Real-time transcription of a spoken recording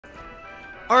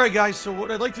Alright guys, so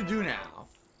what I'd like to do now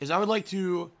is I would like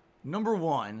to, number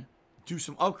one, do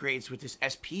some upgrades with this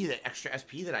SP, that extra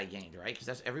SP that I gained, right? Because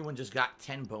that's everyone just got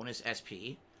 10 bonus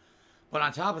SP. But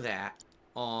on top of that,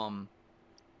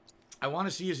 I want to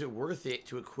see, is it worth it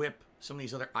to equip some of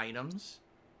these other items?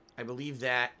 I believe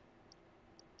that,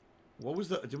 what was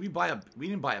the, did we buy a, we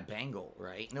didn't buy a bangle,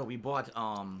 right? No, we bought,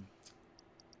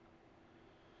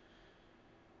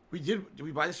 did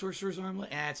we buy the Sorcerer's Armlet?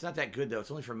 It's not that good, though. It's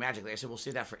only for magic. Like I said, we'll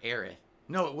save that for Aerith.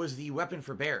 No, it was the weapon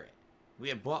for Barret. We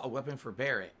had bought a weapon for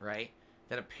Barret, right?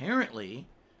 That apparently,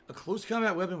 a close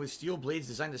combat weapon with steel blades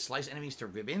designed to slice enemies to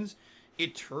ribbons,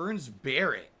 it turns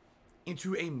Barret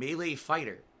into a melee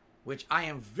fighter, which I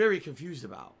am very confused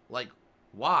about. Like,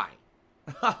 why?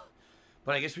 But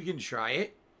I guess we can try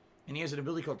it. And he has an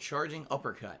ability called Charging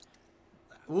Uppercut.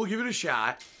 We'll give it a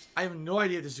shot. I have no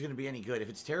idea if this is going to be any good. If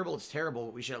it's terrible, it's terrible.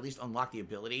 But we should at least unlock the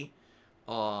ability.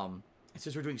 And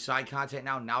since we're doing side content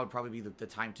now would probably be the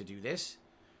time to do this.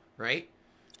 Right?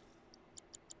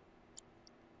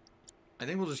 I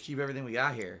think we'll just keep everything we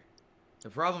got here. The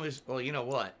problem is, well, you know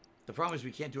what? The problem is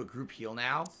we can't do a group heal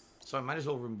now. So I might as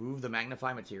well remove the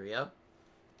Magnify Materia.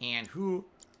 And who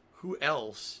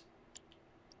else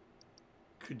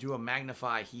could do a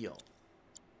Magnify heal?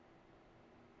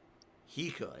 He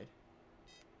could.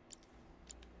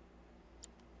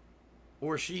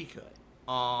 Or she could.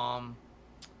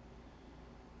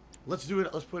 Let's do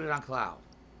it. Let's put it on Cloud.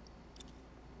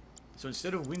 So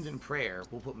instead of Wind and Prayer,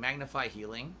 we'll put Magnify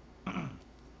Healing.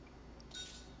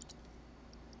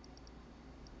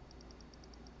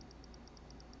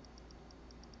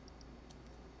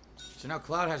 So now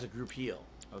Cloud has a group heal.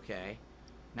 Okay.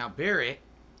 Now Barret,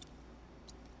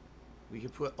 we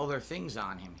could put other things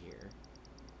on him here.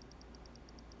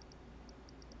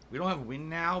 We don't have Wind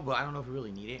now, but I don't know if we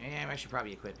really need it. I should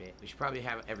probably equip it. We should probably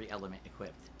have every element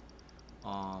equipped.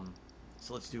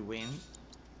 So let's do Wind.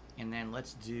 And then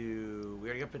let's do... We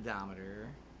already got Pedometer.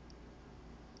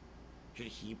 Should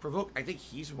he provoke? I think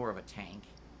he's more of a tank.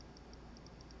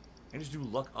 I can just do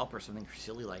Luck Up or something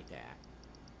silly like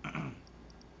that.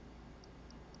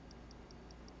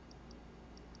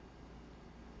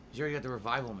 He's already got the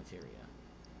Revival Materia.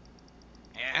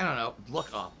 I don't know.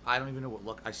 Look Up. I don't even know what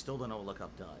Look... I still don't know what Look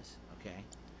Up does. Okay.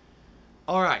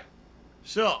 Alright.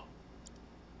 So.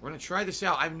 We're going to try this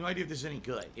out. I have no idea if this is any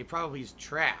good. It probably is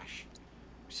trash.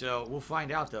 So, we'll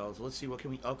find out, though. So, let's see what can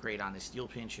we upgrade on the Steel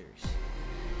Pinchers.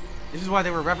 This is why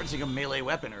they were referencing a melee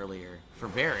weapon earlier. For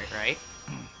Barret, right?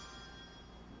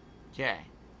 Okay.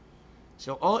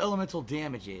 So, all elemental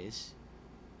damages.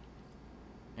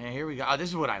 And here we go. Oh, this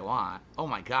is what I want. Oh,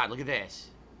 my God. Look at this.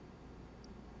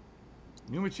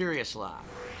 New materia slot.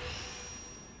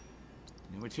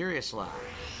 New materia slot.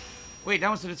 Wait, that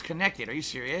one said it's connected. Are you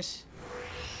serious?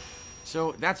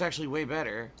 So, that's actually way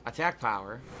better. Attack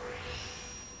power.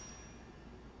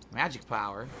 Magic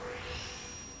power.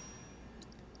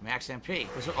 Max MP.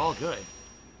 Those are all good.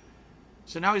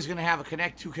 So now he's going to have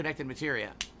two connected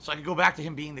materia. So I can go back to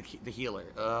him being the healer.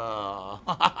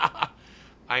 I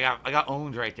got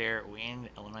owned right there. Wind,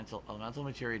 elemental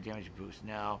materia damage boost.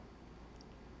 No.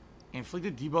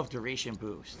 Inflicted debuff duration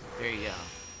boost. There you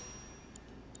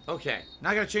go. Okay. Now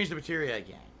I gotta change the materia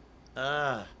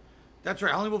again. That's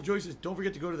right. Hollywood Joy says, don't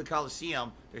forget to go to the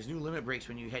Coliseum. There's new limit breaks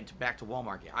when you head back to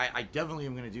Walmart. I definitely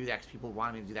am going to do that because people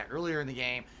wanted me to do that earlier in the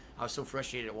game. I was so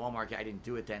frustrated at Walmart, I didn't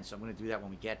do it then, so I'm going to do that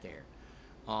when we get there.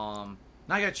 Now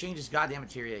I gotta change this goddamn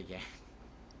materia again.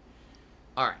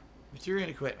 Alright. Materia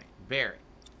and equipment. Barret.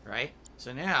 Right?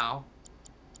 So now,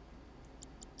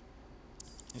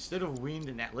 instead of Wind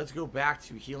and that, let's go back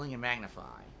to Healing and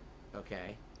Magnify.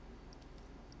 Okay.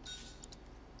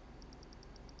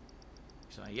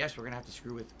 So, yes, we're going to have to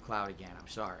screw with Cloud again. I'm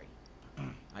sorry.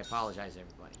 I apologize,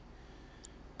 everybody.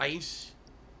 Ice.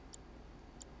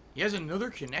 He has another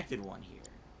connected one here.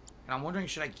 And I'm wondering,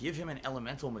 should I give him an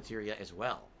elemental materia as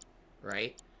well?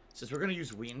 Right? Since we're going to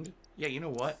use Wind. Yeah, you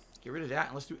know what? Get rid of that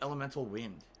and let's do elemental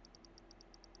Wind.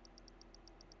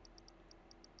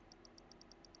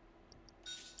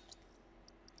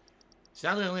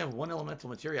 Sadly, I only have one elemental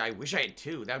materia. I wish I had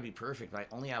two. That would be perfect, but I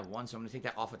only have one, so I'm going to take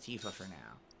that off of Tifa for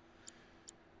now.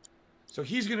 So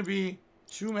he's going to be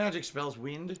 2 magic spells,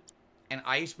 Wind and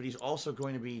Ice, but he's also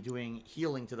going to be doing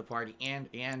healing to the party and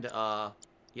yeah,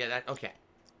 that, okay.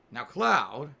 Now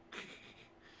Cloud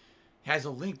has a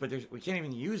link, but we can't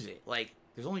even use it. Like,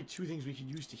 there's only 2 things we can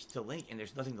use to link, and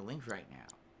there's nothing to link right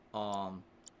now.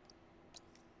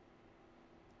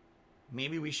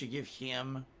 Maybe we should give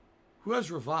him, who has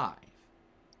Revive?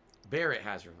 Barret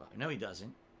has Revive. No, he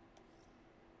doesn't.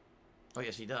 Oh,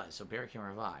 yes, he does. So Barret can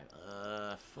revive.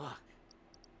 Fuck.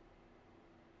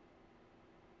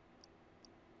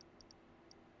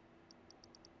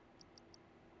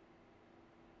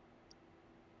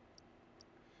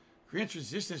 Grants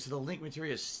resistance to the link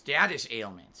materia's status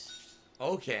ailments.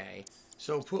 Okay.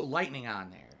 So put lightning on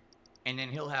there. And then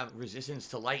he'll have resistance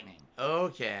to lightning.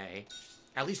 Okay.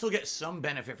 At least he'll get some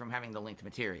benefit from having the linked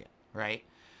materia, right?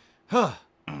 Huh.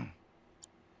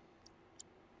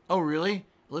 Oh, really?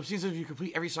 Lipsy says if you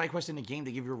complete every side quest in the game,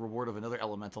 they give you a reward of another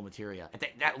elemental materia.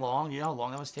 That long? You know how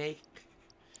long that must take?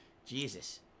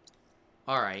 Jesus.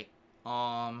 Alright.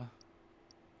 Barrett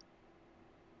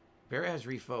has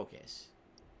refocus.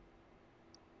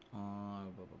 Man.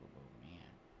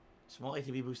 Small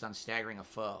ATB boost on staggering a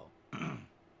foe.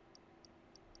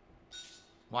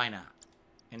 Why not?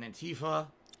 And then Tifa.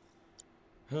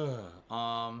 The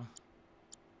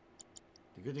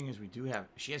good thing is we do have...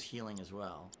 She has healing as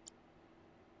well.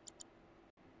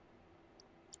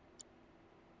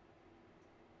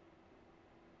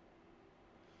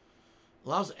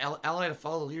 Allows ally to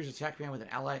follow the leader's attack command with an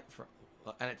ally for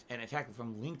an attack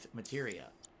from linked materia.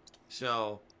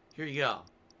 So, here you go.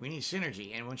 We need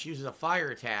synergy. And when she uses a fire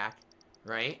attack,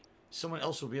 right, someone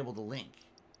else will be able to link.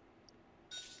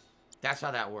 That's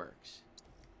how that works.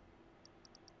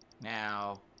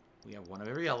 Now, we have one of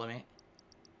every element.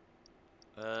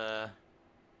 I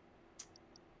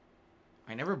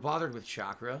never bothered with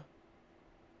chakra.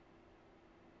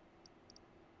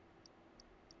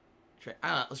 I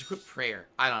don't know. Let's equip prayer.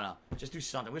 I don't know. Just do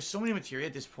something. We have so many materia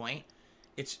at this point.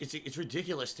 It's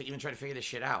ridiculous to even try to figure this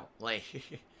shit out. Like,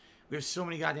 we have so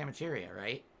many goddamn materia,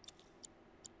 right?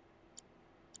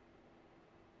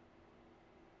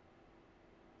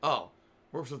 Oh.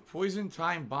 Works with poison,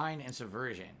 time, bind, and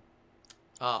subversion.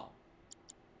 Oh.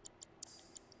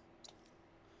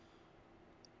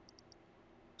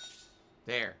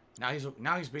 There.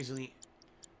 Now he's basically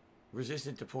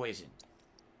resistant to poison.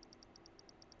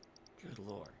 Good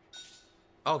lord.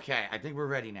 Okay, I think we're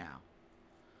ready now.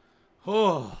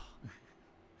 Oh.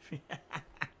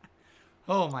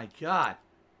 Oh my god.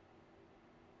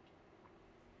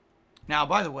 Now,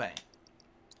 by the way,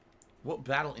 what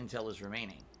battle intel is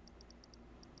remaining?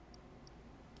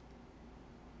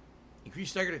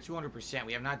 Increase stagger to 200%.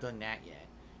 We have not done that yet.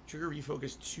 Trigger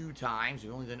refocus 2 times.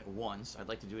 We've only done it once. I'd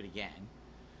like to do it again.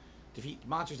 Defeat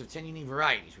monsters of 10 unique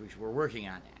varieties. We're working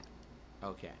on that.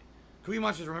 Okay. Can we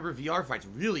monsters remember VR fights?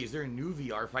 Really? Is there a new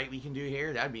VR fight we can do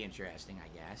here? That'd be interesting, I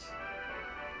guess.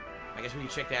 I guess we can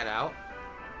check that out.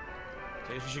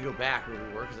 So I guess we should go back where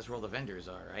we were, because that's where all the vendors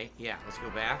are, right? Yeah, let's go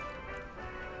back.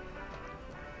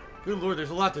 Good lord, there's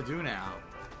a lot to do now.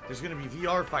 There's going to be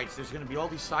VR fights. There's going to be all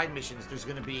these side missions. There's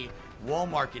going to be wall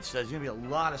markets. There's going to be a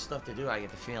lot of stuff to do, I get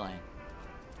the feeling.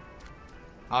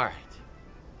 Alright.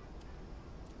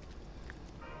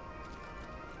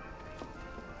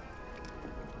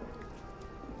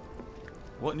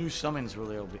 What new summons will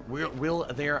there be? Will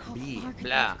there be?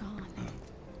 Blah.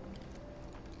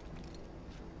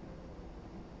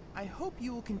 I hope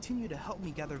you will continue to help me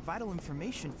gather vital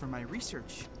information for my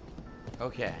research.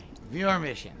 Okay. VR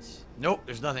missions. Nope,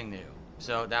 there's nothing new.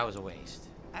 So that was a waste.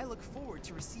 I look forward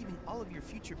to receiving all of your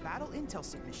future battle intel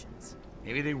submissions.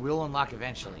 Maybe they will unlock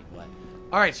eventually, but...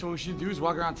 Alright, so what we should do is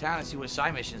walk around town and see what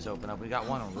side missions open up. We got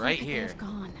one right here.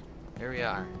 There we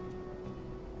are.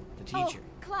 The teacher.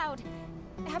 Oh, Cloud.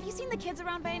 Have you seen the kids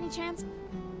around by any chance?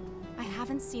 I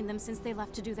haven't seen them since they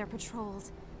left to do their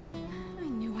patrols. I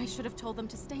knew I should have told them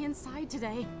to stay inside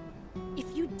today.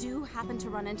 If you do happen to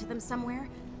run into them somewhere,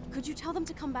 could you tell them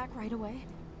to come back right away?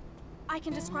 I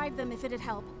can describe them if it'd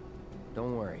help.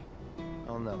 Don't worry.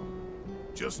 I'll know.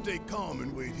 Just stay calm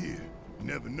and wait here. You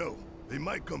never know. They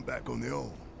might come back on their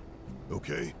own.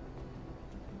 Okay?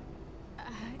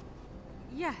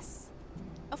 Yes.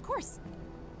 Of course.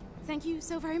 Thank you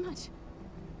so very much.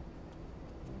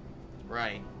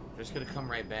 Right. They're just gonna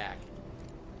come right back.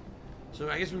 So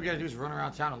I guess what we gotta do is run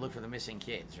around town and look for the missing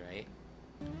kids, right?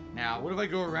 Now, what if I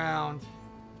go around...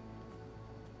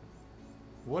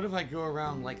 What if I go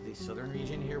around, like, the southern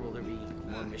region here? Will there be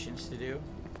more missions to do?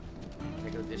 If I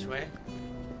go this way?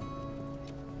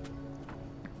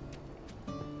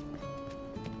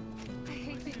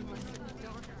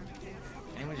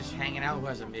 Anyone just hanging out who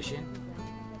has a mission?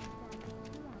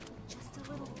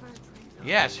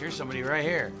 Yes, here's somebody right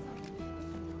here.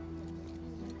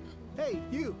 Hey,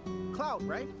 you! Cloud,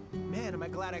 right? Man, am I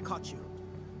glad I caught you.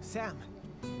 Sam,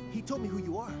 he told me who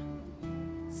you are.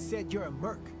 Said you're a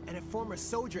merc, and a former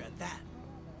soldier at that.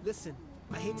 Listen,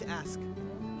 I hate to ask,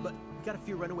 but we got a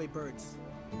few runaway birds.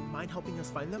 Mind helping us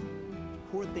find them?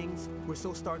 Poor things were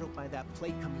so startled by that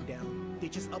plate coming down, they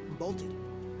just up and bolted.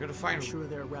 We're gonna find I'm sure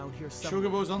they're around here somewhere.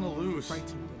 Chocobo's on the loose.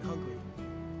 Frightened and hungry.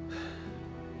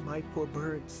 My poor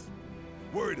birds.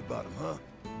 Worried about them, huh?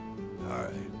 All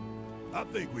right. I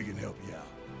think we can help you out.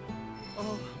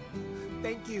 Oh,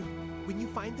 thank you. When you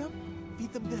find them,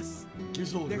 Feed them this.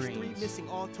 Here's little There's greens. 3 missing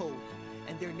all told,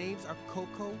 and their names are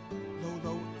Coco,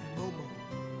 Lolo, and Momo.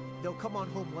 They'll come on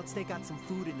home once they got some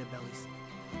food in their bellies.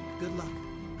 Good luck.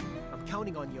 I'm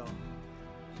counting on y'all.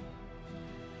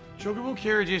 Chocobo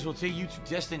carriages will take you to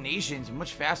destinations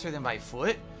much faster than by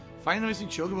foot. Finding the missing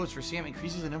chocobos for Sam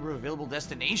increases the number of available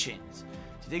destinations.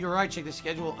 To take a ride, check the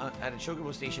schedule at a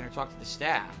chocobo station or talk to the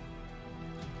staff.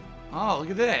 Oh, look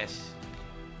at this.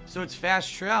 So it's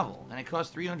fast travel, and it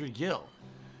costs 300 gil.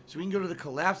 So we can go to the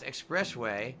collapsed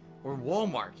expressway or Wall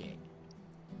Market.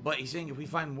 But he's saying if we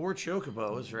find more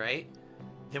chocobos, right,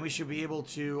 then we should be able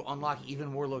to unlock even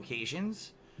more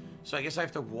locations. So I guess I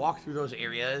have to walk through those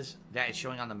areas that it's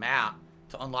showing on the map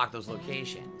to unlock those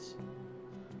locations.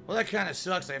 Well, that kind of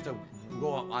sucks. I have to go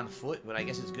on foot, but I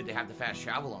guess it's good to have the fast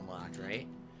travel unlocked, right?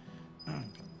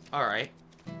 Alright.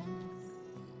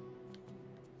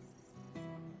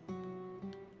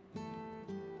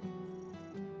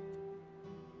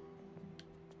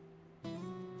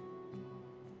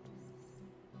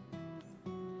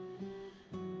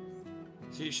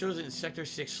 See, it shows it in Sector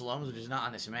 6 slums, which is not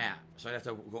on this map. So I'd have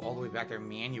to go all the way back there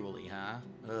manually, huh?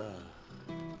 Ugh.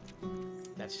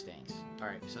 That stinks.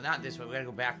 Alright, so not this way. We gotta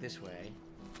go back this way.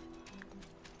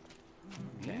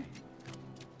 Okay.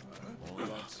 All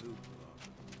that soup.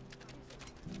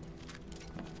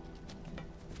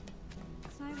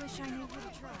 I wish I knew who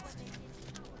to trust.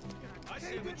 I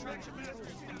say we track your master.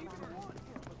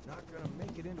 Not gonna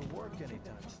make it into work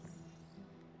anytime.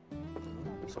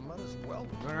 So might as well.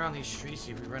 Run around these streets,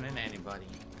 see if we run into anybody.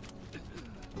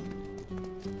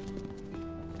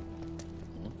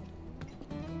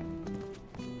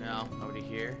 No, nobody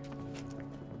here.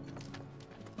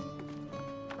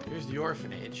 Here's the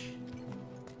orphanage.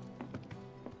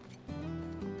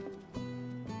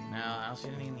 No, I don't see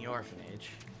anything in the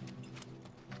orphanage.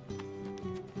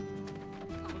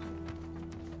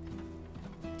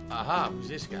 Aha, who's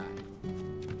this guy?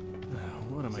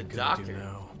 What am It's I a gonna doctor. do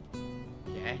now?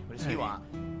 Okay, what does he Hey. want?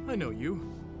 I know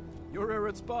you. You're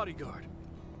Eric's bodyguard.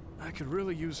 I could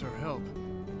really use her help.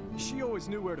 She always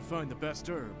knew where to find the best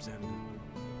herbs, and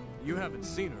you haven't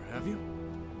seen her, have you?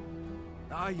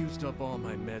 I used up all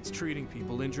my meds treating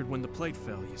people injured when the plate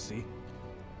fell, you see.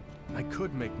 I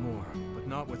could make more, but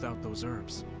not without those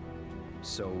herbs.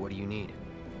 So what do you need?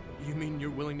 You mean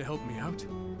you're willing to help me out?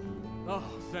 Oh,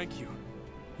 thank you.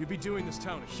 You'd be doing this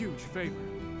town a huge favor.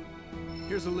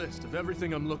 Here's a list of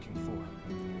everything I'm looking for.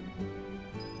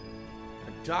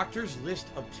 A doctor's list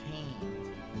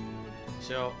obtained.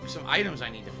 So, some items I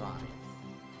need to find.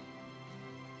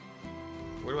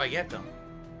 Where do I get them?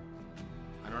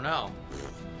 I don't know.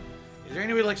 Is there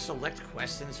any way to, like, select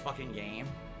quests in this fucking game?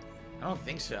 I don't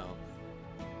think so.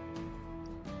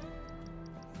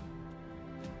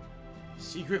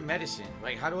 Secret medicine.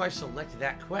 Like, how do I select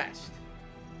that quest?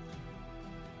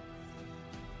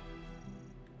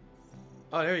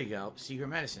 Oh, there you go. Secret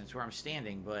medicine. It's where I'm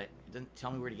standing, but it doesn't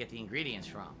tell me where to get the ingredients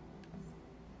from.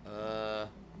 Well,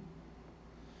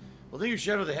 thank you,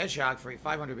 Shadow the Hedgehog, for a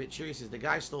 500-bit cheer. Says the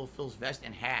guy stole Phil's vest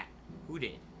and hat. Who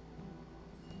did?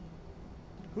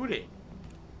 Who did?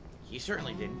 He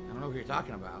certainly didn't. I don't know who you're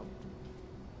talking about.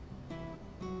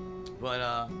 But,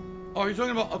 oh, you're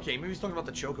talking about... Okay, maybe he's talking about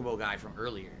the Chocobo guy from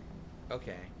earlier.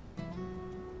 Okay.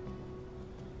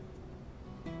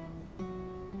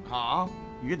 Huh?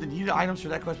 You get the needed items for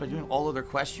that quest by doing all other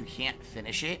quests. You can't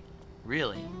finish it?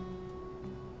 Really?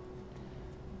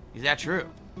 Is that true?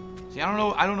 See, I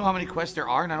don't know how many quests there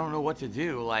are, and I don't know what to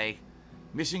do. Like,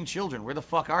 missing children. Where the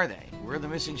fuck are they? Where are the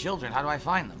missing children? How do I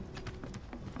find them?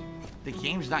 The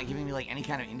game's not giving me, like, any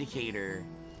kind of indicator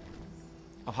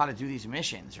of how to do these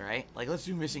missions, right? Like, let's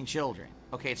do missing children.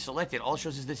 Okay, it's selected. All it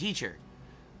shows is the teacher.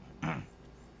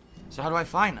 So how do I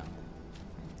find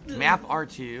them? Map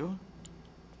R2.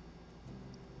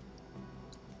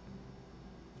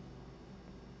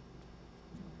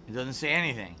 It doesn't say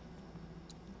anything.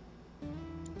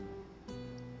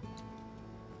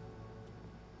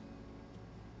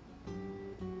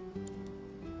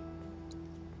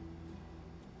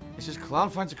 It says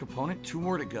Cloud finds a component, 2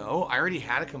 more to go. I already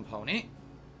had a component.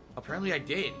 Apparently I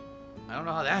did. I don't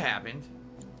know how that happened.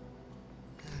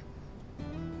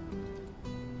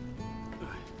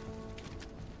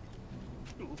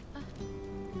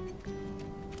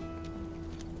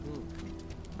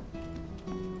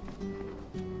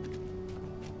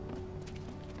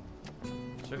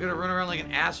 So I gotta run around like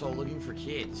an asshole looking for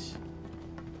kids.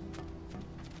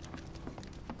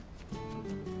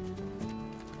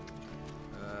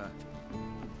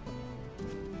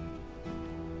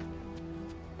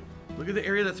 Look at the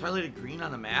area that's highlighted green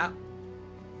on the map.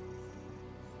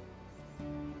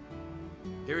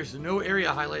 There is no area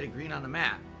highlighted green on the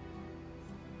map.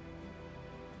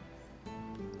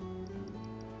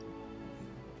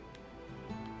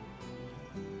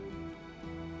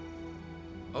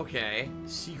 Okay.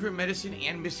 Secret medicine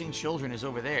and missing children is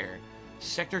over there.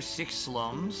 Sector 6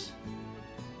 slums.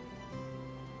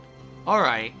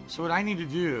 Alright, so what I need to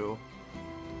do...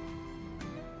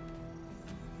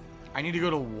 I need to go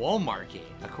to Walmarket.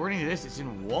 According to this, it's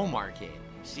in Walmarket.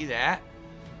 See that?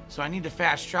 So I need to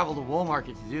fast travel to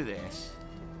Walmarket to do this.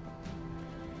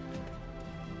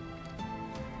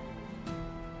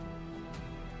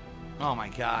 Oh my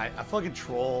god, a fucking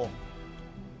troll.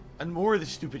 And more of this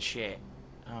stupid shit.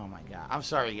 Oh my god. I'm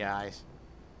sorry, guys.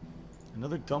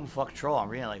 Another dumb fuck troll. I'm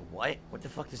really like, what? What the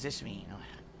fuck does this mean? I'm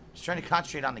just trying to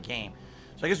concentrate on the game.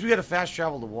 So I guess we gotta fast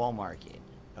travel to Walmarket.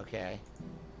 Okay.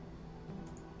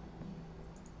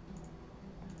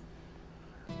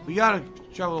 We gotta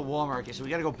travel to Walmarket, so we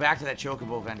gotta go back to that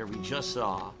Chocobo vendor we just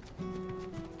saw.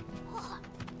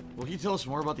 Will you tell us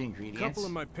more about the ingredients? A couple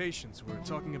of my patients were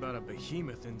talking about a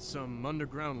behemoth in some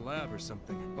underground lab or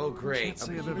something. Oh, great. Can't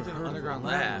say I've ever heard underground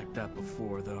of a lab lab like that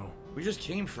before, though. We just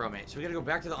came from it, so we gotta go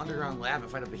back to the underground lab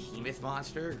and find a behemoth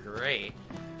monster? Great.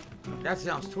 That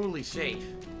sounds totally safe.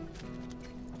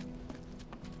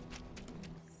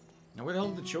 Now, where the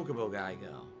hell did the Chocobo guy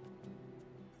go?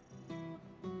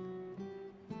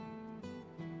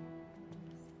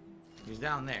 He's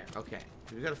down there. Okay.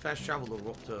 So we gotta fast travel to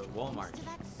Walmart.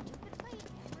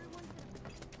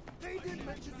 They didn't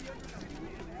mention the other city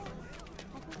before.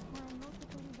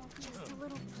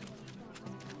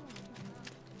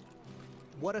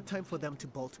 What a time for them to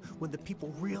bolt when the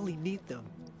people really need them.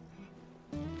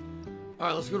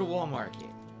 Alright, let's go to Walmarket.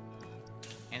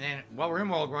 And then, while we're in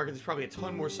Walmart, there's probably a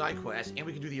ton more side quests, and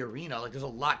we can do the arena. Like, there's a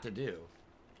lot to do.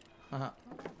 Come on,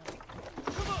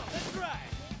 let's ride.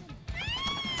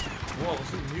 Whoa,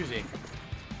 let's do the music.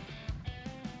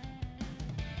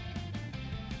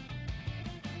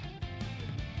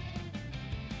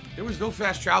 There was no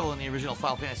fast travel in the original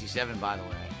Final Fantasy VII, by the way.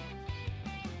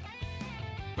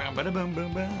 Bum bada bum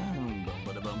bum bum bum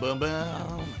bada bum bum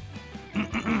bum.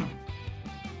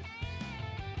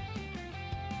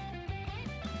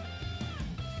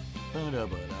 Bada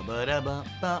bada bada bum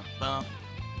bum bum.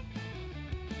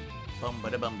 Bum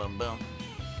bada bum bum bum.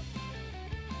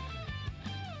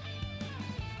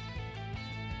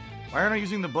 Why aren't I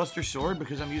using the Buster Sword?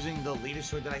 Because I'm using the latest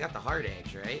sword that I got, the Hard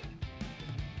Edge, right?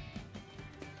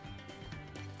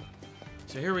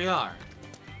 So here we are.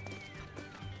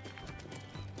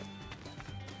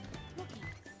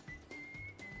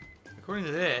 According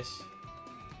to this,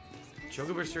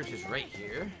 Chocobo search is right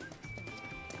here.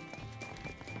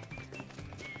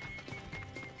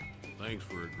 Thanks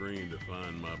for agreeing to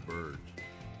find my birds.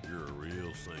 You're a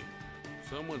real saint.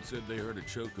 Someone said they heard a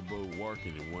chocobo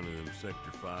walking in one of them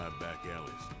Sector 5 back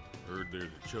alleys. Heard there's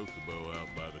a chocobo out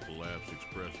by the collapsed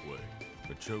expressway.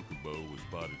 A chocobo was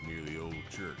spotted near the old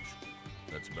church.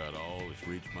 That's about all that's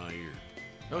reached my ear.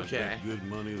 Okay. I bet good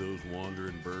money those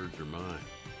wandering birds are mine.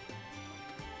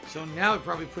 So now it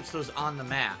probably puts those on the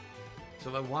map. So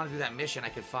if I want to do that mission, I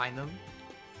could find them.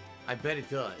 I bet it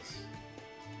does.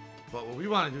 But what we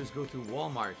want to do is go through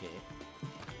Walmarket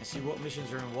and see what missions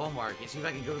are in Walmarket. See if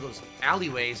I can go to those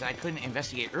alleyways I couldn't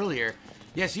investigate earlier.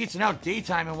 Yeah, see, it's now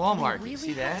daytime in Walmart. Really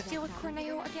See that? have to deal with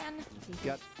Corneo again?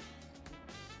 Got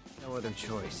no other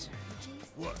choice.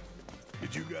 What?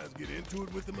 Did you guys get into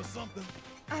it with him or something?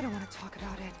 I don't want to talk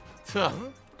about it. Huh.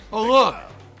 Oh, look!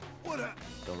 What happened?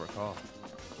 Don't recall.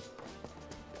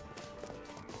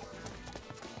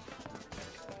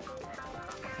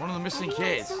 One of the missing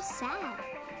Everyone's kids. so sad.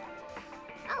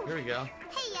 Oh, Here we go.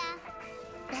 hey,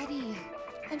 Betty,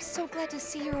 I'm so glad to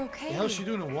see you're okay. The hell's she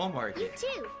doing in you Walmart?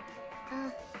 too.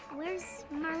 Where's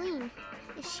Marlene?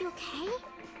 Is she okay?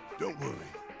 Don't worry.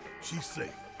 She's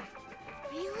safe.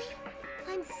 Really?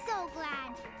 I'm so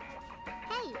glad.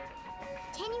 Hey,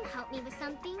 can you help me with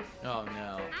something? Oh,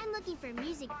 no. I'm looking for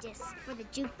music discs for the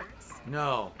jukebox.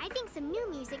 No. I think some new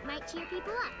music might cheer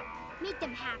people up, make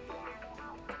them happy.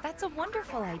 That's a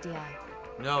wonderful idea.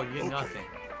 No, you get Okay. nothing.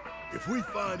 If we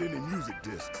find any music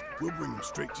discs, we'll bring them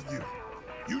straight to you.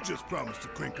 You just promise to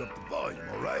crank up the volume,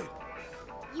 all right?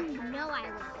 You know I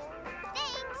will.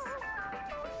 Thanks.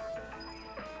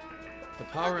 The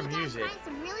power of Hope you guys music. find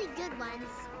some really good ones.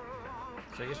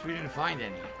 So I guess we didn't find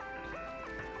any.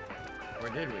 Or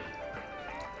did we?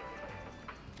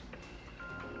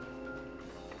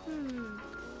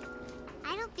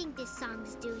 I don't think this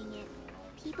song's doing it.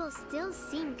 People still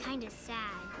seem kind of sad.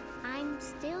 I'm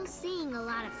still seeing a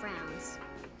lot of frowns.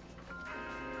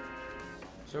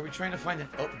 So are we trying to find an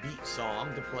upbeat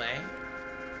song to play?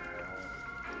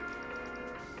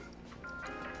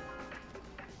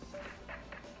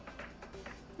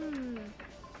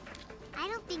 I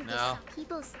don't think this No. song.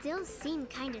 People still seem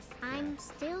kind of. I'm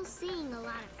still seeing a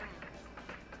lot of frowns.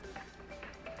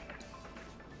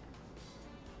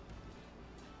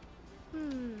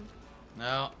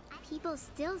 People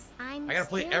still. I gotta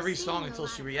play every song until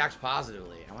she reacts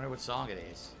positively. I wonder what song it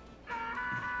is.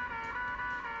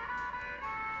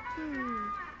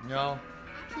 No.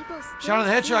 Shout out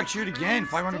the Hedgehog cheered again.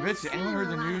 500 bits. Anyone heard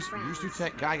the news? Used to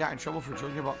tech guy got in trouble for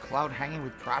joking about Cloud hanging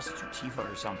with prostitute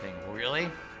Tifa or something. Really?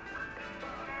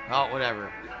 Oh,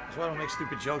 whatever. That's why I don't make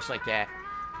stupid jokes like that.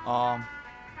 Oh,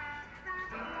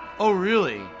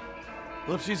 really?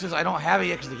 Lipsy says I don't have it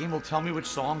yet because the game will tell me which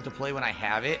song to play when I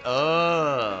have it.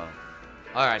 Oh.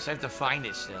 Alright, so I have to find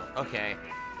it still. Okay.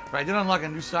 But I did unlock a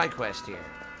new side quest here.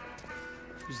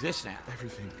 Who's this now?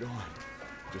 Everything gone.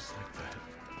 Just like that.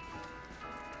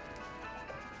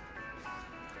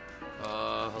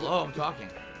 Hello, I'm talking.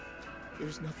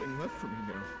 There's nothing left for me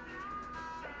now.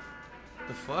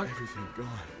 The fuck? Everything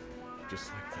gone.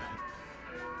 Just like that.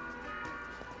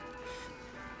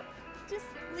 Just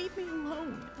leave me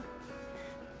alone.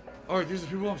 Oh, these are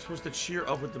people I'm supposed to cheer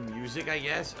up with the music, I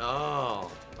guess?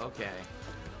 Oh, okay.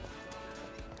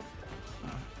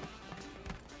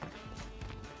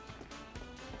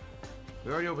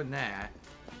 We already opened that.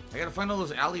 I gotta find all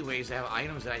those alleyways that have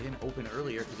items that I didn't open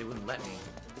earlier because they wouldn't let me.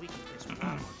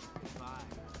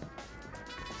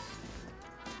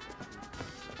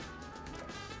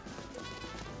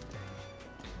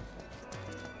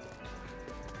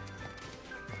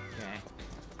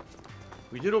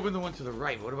 We did open the one to the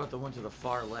right. What about the one to the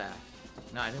far left?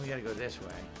 No, I think we gotta go this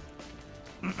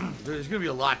way. There's gonna be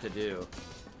a lot to do.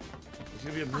 There's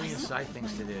gonna be a million side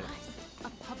things to do. A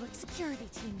public security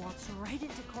team walks right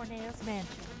into Corneo's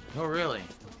mansion. Oh, really?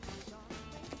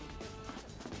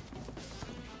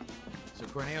 So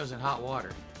Corneo's in hot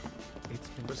water.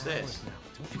 What's this?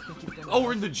 Oh,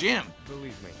 we're in the gym.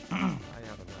 Believe me, I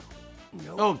haven't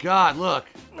know. Oh God, look.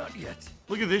 Not yet.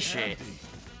 Look at this shit.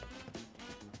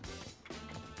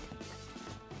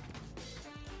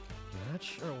 Not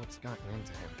sure what's gotten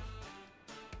into him.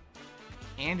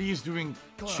 Andy is doing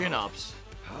chin-ups.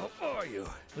 How are you?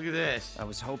 Look at this. I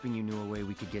was hoping you knew a way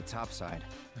we could get topside.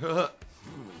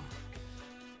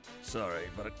 Sorry,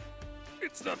 but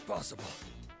it's not possible.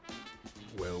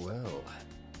 Well, well.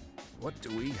 What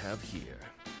do we have here?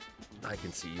 I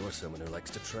can see you're someone who likes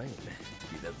to train, to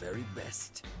be the very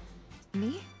best.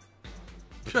 Me?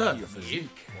 Your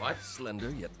physique, what? Slender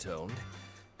yet toned,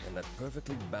 and that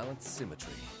perfectly balanced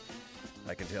symmetry.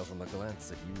 I can tell from a glance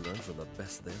that you learn from the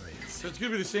best there is. So it's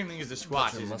gonna be the same thing as the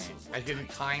squats, isn't it? I can do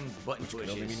timed button Which can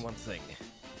pushes. only mean one thing.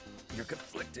 You're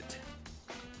conflicted.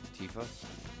 Tifa?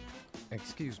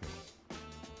 Excuse me.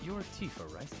 You're Tifa,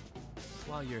 right?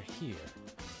 While you're here,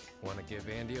 want to give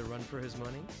Andy a run for his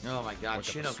money? Oh my God,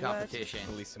 chin-up competition.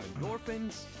 Release some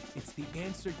endorphins. It's the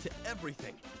answer to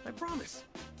everything. I promise.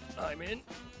 I'm in.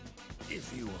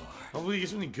 If you are. Hopefully you get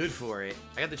something good for it.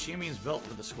 I got the champion's belt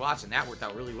for the squats and that worked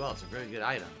out really well. It's a very good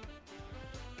item.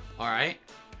 Alright.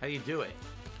 How do you do it?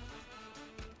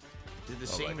 Did the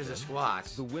same as the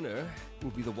squats. The winner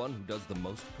will be the one who does the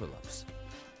most pull-ups.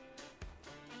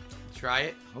 Try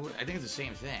it. I think it's the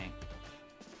same thing.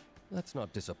 Let's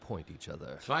not disappoint each other.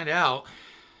 Let's find out.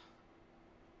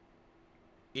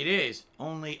 It is.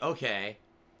 Only, okay.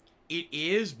 It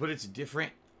is, but it's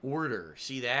different order.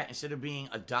 See that? Instead of being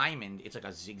a diamond, it's like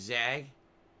a zigzag.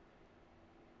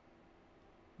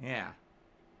 Yeah.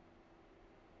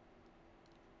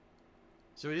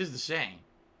 So it is the same.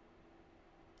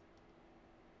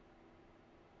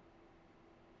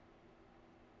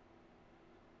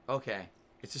 Okay.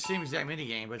 It's the same exact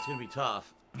minigame, but it's going to be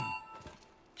tough.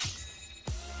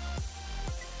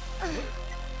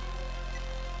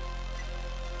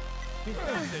 You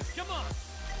got this. Come on.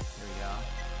 There we go.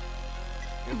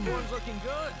 Your form's looking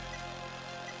good.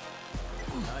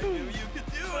 I knew you could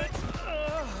do it.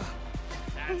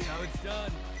 That's how it's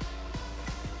done.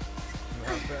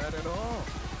 Not bad at all.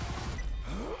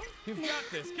 You've got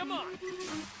this. Come on.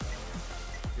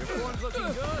 Your form's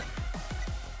looking good.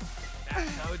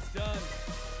 That's how it's done.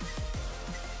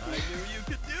 I knew you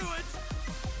could do it.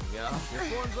 There we go. Your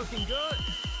form's looking good.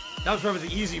 That was probably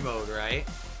the easy mode, right?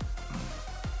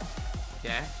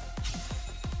 Okay.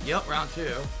 Yep, round 2.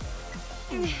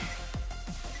 There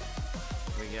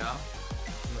we go.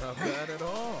 Not bad at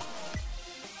all.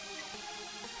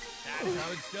 That's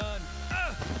how it's done.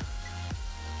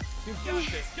 You've got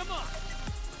this. Come on.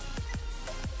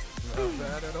 Not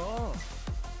bad at all.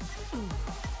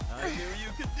 I knew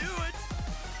you could do it.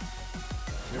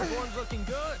 Your form's looking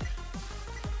good.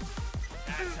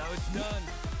 That's how it's done.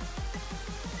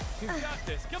 You've got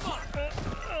this. Come on.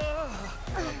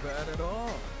 Not bad at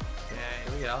all. Okay,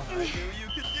 here we go. I knew you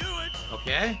could do it.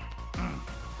 Okay.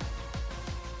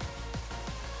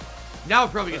 Now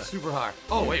it probably gets super hard.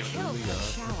 Oh, wait.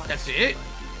 That's it?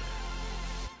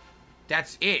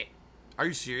 That's it. Are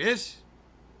you serious?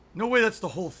 No way that's the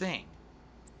whole thing.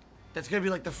 That's gonna be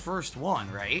like the first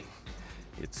one, right?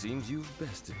 It seems you've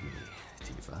bested me,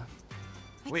 Tifa.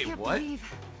 Wait, I can't what?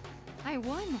 believe I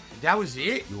won. That was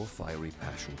it? Your fiery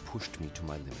passion pushed me to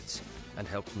my limits and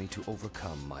helped me to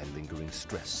overcome my lingering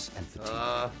stress and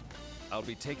fatigue. I'll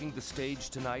be taking the stage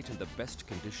tonight in the best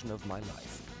condition of my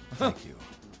life. Thank you.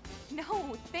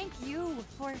 No, thank you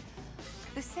for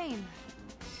the same.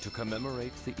 To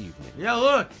commemorate the evening. Yeah,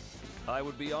 look! I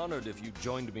would be honored if you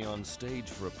joined me on stage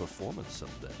for a performance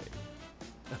someday.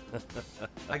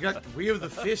 I got We Have the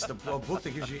Fist, a book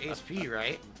that gives you HP,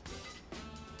 right?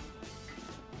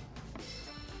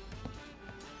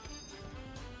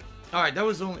 Alright, that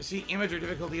was only... See, amateur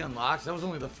difficulty unlocks. That was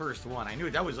only the first one. I knew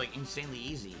it. That was, like, insanely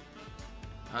easy.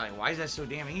 Alright, why is that so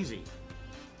damn easy?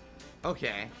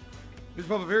 Okay. This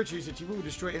Papa Bear Tree said Tifa would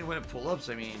destroy anyone at pull-ups.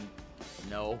 I mean,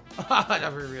 no. Not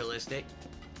very realistic.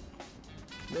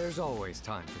 There's always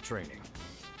time for training.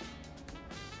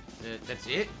 That's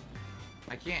it?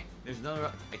 I can't. There's another...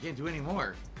 I can't do any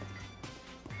more.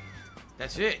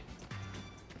 That's it.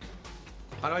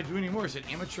 How do I do any more? It's an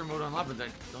amateur mode unlocked, but I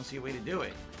don't see a way to do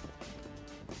it.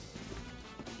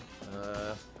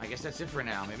 I guess that's it for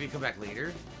now. Maybe come back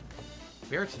later.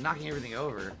 Barrett's knocking everything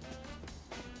over.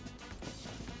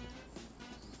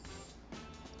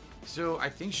 So, I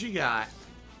think she got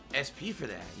SP for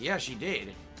that. Yeah, she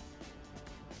did.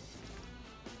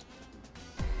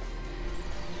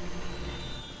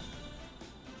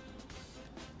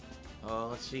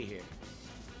 Let's see here.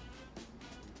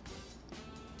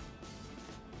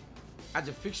 Adds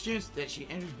a fixed chance that she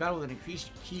enters battle with an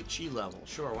increased chi level.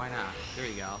 Sure, why not? There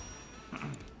you go.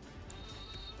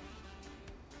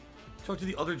 Talk to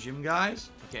the other gym guys.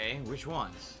 Okay, which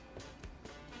ones?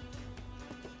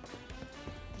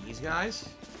 These guys?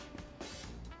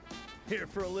 Here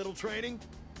for a little training?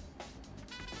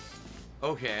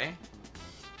 Okay.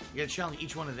 You gotta challenge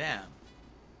each one of them.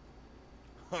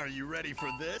 Are you ready for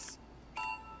this?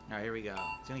 Alright, here we go.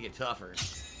 It's gonna get tougher.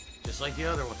 Just like the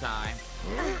other time.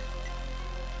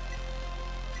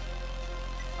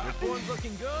 Your form's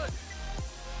looking good.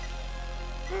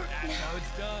 That's how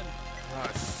it's done. Oh,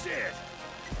 shit!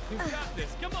 You've got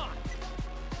this. Come on.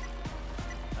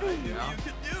 I knew you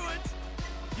could do it.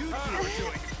 You two are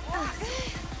doing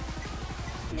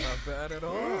awesome. Not bad at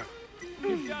all.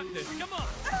 You've got this. Come on.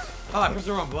 Oh, I pressed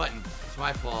the wrong button. It's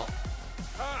my fault.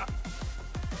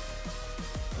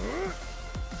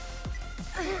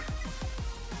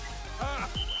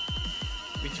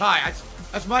 We tie.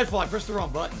 That's my fault. I pressed the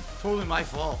wrong button. Totally my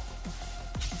fault.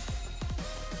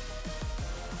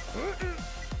 Okay.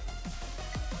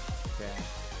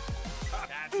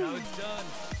 That's how it's done.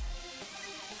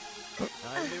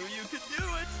 I knew you could do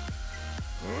it.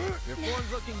 Your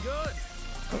form's looking good.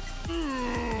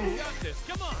 You've got this.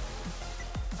 Come on.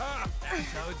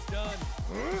 That's how it's done.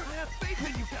 I have faith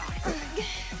in you guys.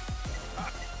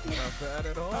 Not bad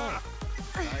at all.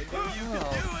 I knew you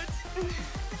could do it.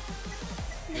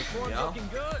 Your form's looking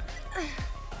good.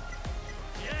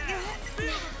 Yeah,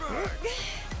 feel the burn.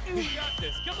 You've got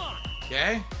this. Come on.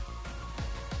 Okay.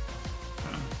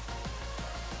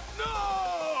 No!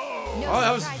 Oh,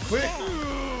 that was quick.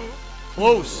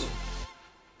 Close.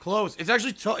 Close. It's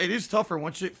actually tough. It is tougher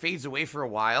once it fades away for a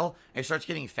while and it starts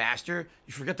getting faster.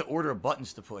 You forget the order of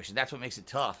buttons to push, and that's what makes it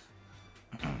tough.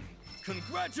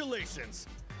 Congratulations!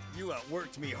 You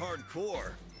outworked me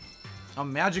hardcore. A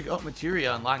magic up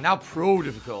materia unlocked. Now pro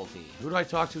difficulty. Who do I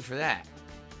talk to for that?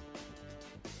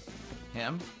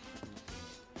 Him?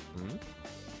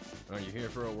 Are you here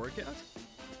for a workout?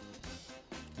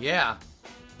 Yeah.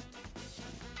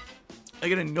 I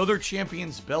get another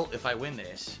champion's belt if I win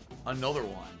this. Another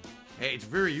one. Hey, it's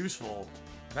very useful.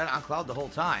 I've had it on cloud the whole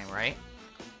time, right?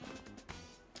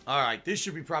 Alright, this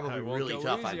should be probably really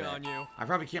tough, I bet. I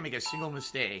probably can't make a single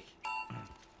mistake.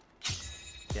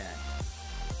 Yeah.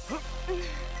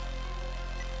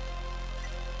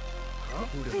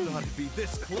 Who'd have thought it'd be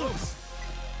this close?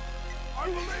 I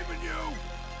believe in you!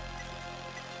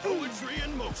 Poetry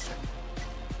in motion.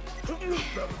 You're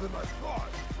better than I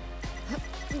thought.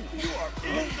 You are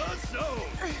in the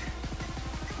zone.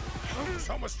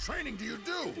 How much training do you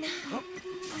do? There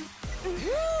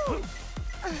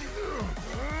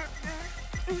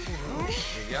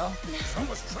you go. How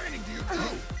much training do you do?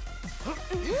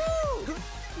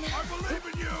 I believe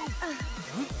in you!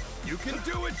 You can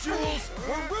do it, Jules!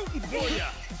 We're rooting for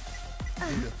you!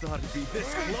 Who'd have thought it'd be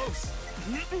this close?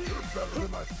 You're better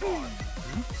than I thought.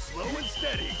 Slow and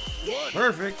steady. One,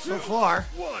 Perfect so far.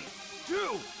 1,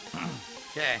 2.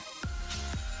 Okay.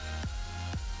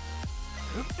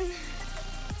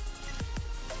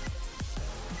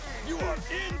 You are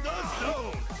in the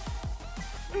zone.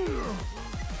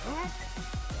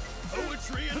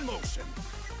 Poetry in motion.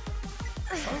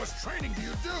 How much training do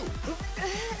you do?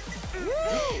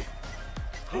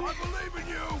 I believe in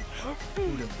you.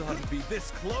 Who'd have thought it'd be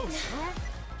this close?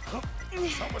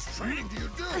 How much training do you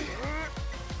do?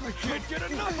 I can't get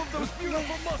enough of those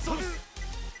beautiful muscles.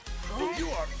 You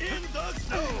are in the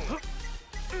zone.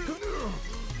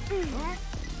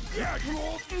 Yeah, you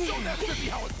all show that Fippy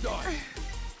how it's done.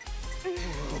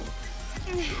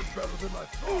 You're better than I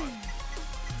thought.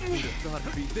 Who'd have thought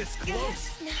it'd be this close?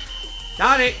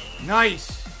 Got it.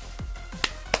 Nice.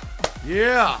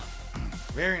 Yeah.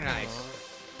 Very nice.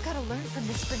 Gotta learn from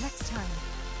this for next time.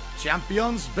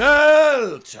 Champion's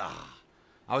belt.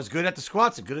 I was good at the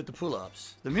squats and good at the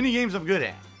pull-ups. The mini games I'm good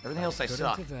at. Everything else I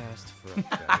suck.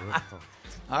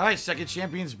 All right, second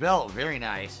champion's belt. Very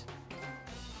nice.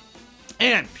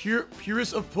 And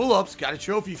purest of pull-ups. Got a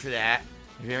trophy for that.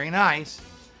 Very nice.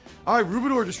 All right,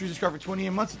 Rubidor just resubscribed for 28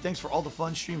 months. And thanks for all the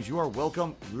fun streams. You are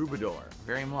welcome, Rubidor.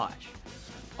 Very much.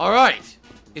 All right.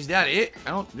 Is that it?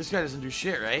 This guy doesn't do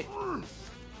shit, right?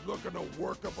 Looking to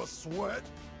work up a sweat?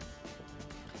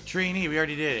 Trainee, we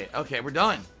already did it. Okay, we're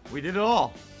done. We did it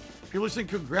all. People are saying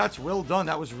congrats, well done.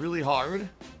 That was really hard.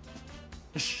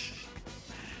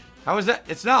 How is that?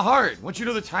 It's not hard. Once you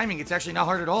know the timing, it's actually not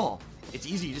hard at all. It's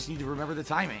easy. You just need to remember the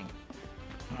timing.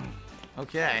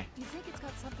 Okay. You think it's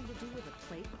got something to do with a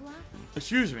plate glass?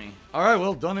 Excuse me. All right,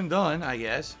 well, done and done, I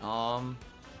guess.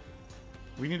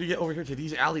 We need to get over here to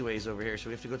these alleyways over here, so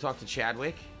we have to go talk to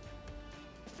Chadwick.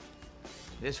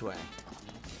 This way.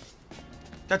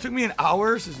 That took me an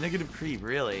hour, says Negative Creep,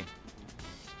 really.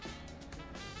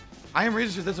 I am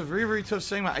Razor says that's a very, very tough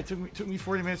segment. It took me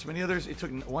 40 minutes. Many others, it took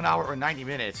 1 hour or 90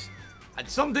 minutes.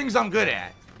 Some things I'm good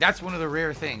at. That's one of the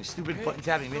rare things. Stupid button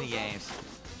tapping mini games.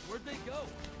 Where'd they go?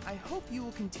 I hope you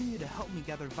will continue to help me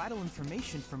gather vital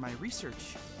information for my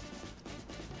research.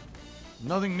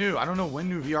 Nothing new. I don't know when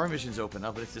new VR missions open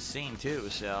up, but it's the same too,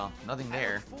 so nothing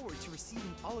there. I look forward to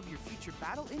receiving all of your future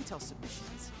battle intel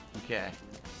submissions. Okay.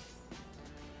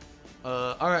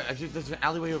 Alright, actually there's an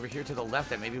alleyway over here to the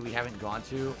left that maybe we haven't gone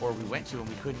to, or we went to and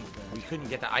we couldn't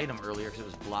get the item earlier because it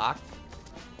was blocked.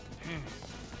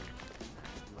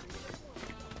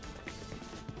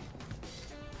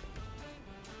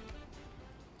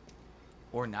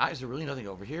 Or not? Is there really nothing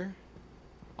over here?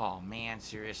 Oh man,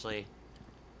 seriously.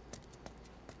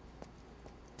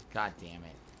 God damn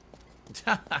it.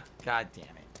 God damn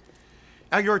it.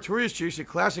 Agritorius Chase, a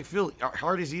classic Phil.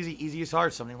 Hard is easy, easy is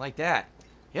hard, something like that.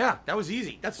 Yeah, that was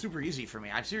easy. That's super easy for me.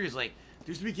 I'm seriously, there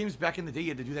used to be games back in the day you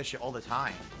had to do that shit all the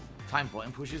time. Time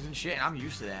button pushes and shit, and I'm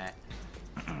used to that.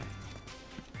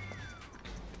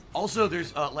 Also,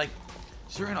 there's like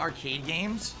certain arcade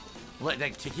games,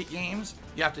 like ticket games,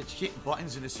 you have to hit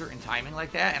buttons in a certain timing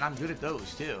like that, and I'm good at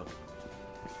those too.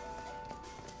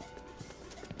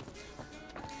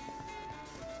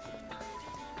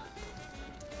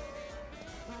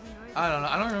 I don't know.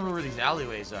 I don't remember where these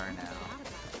alleyways are now.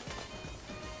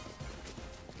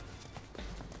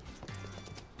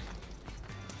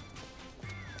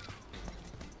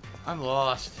 I'm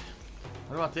lost.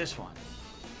 What about this one?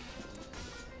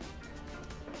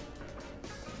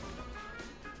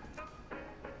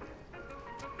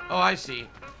 Oh, I see.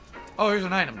 Oh, here's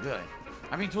an item. Good.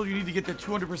 I mean, told you need to get the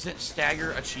 200%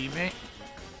 stagger achievement.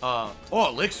 Oh,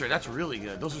 elixir. That's really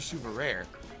good. Those are super rare.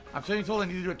 I'm told I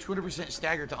need to do a 200%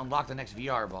 stagger to unlock the next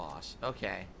VR boss.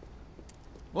 Okay.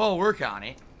 Well, I'll work on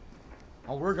it.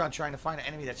 I'll work on trying to find an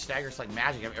enemy that staggers like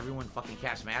magic. Have everyone fucking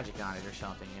cast magic on it or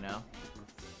something, you know?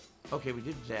 Okay, we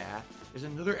did that. There's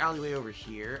another alleyway over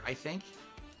here, I think.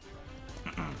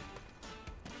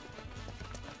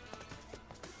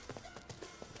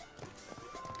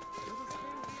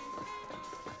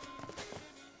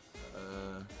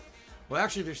 Well,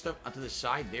 actually, there's stuff to the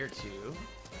side there, too.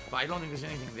 But I don't think there's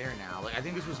anything there now. Like, I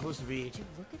think this was supposed to be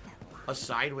a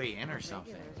sideway in or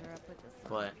something.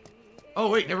 But... Oh,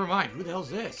 wait, never mind. Who the hell's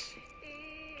this?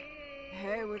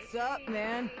 Hey, what's up,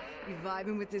 man? You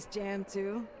vibing with this jam,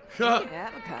 too? You can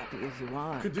have a copy if you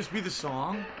want. Could this be the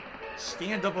song?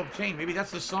 Stand Up Obtain. Maybe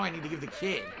that's the song I need to give the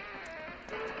kid.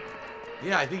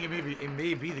 Yeah, I think it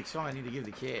may be the song I need to give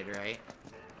the kid, right?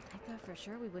 I thought for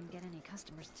sure we wouldn't get any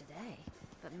customers today.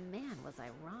 But man, was I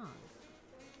wrong.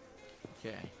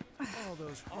 Okay. All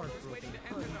those heartbroken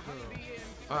girls.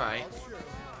 Alright.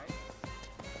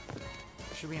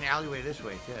 There should be an alleyway this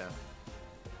way, too.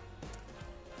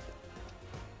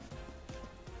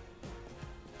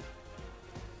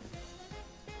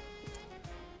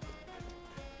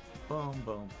 Boom,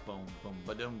 boom, boom, boom,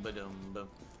 ba-dum, ba-dum, boom.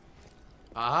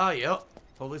 Aha, yep.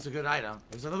 Hopefully it's a good item.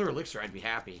 If there's another elixir, I'd be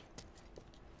happy.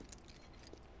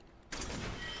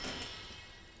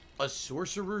 A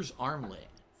sorcerer's armlet.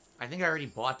 I think I already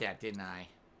bought that, didn't I?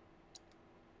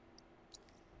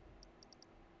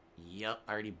 Yep,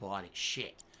 I already bought it.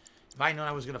 Shit. If I known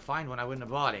I was gonna find one, I wouldn't have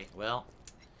bought it. Well,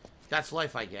 that's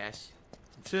life, I guess.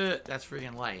 That's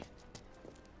friggin' life.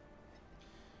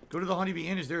 Go to the Honeybee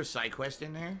Inn. Is there a side quest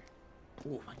in there?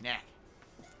 Ooh, my neck.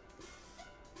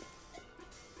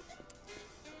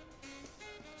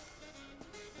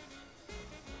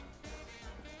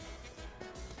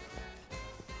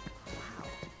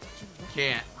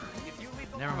 Can't.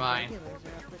 Never mind.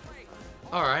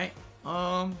 Alright.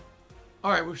 Alright,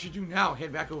 what we should do now,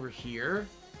 head back over here.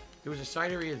 There was a side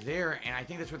area there, and I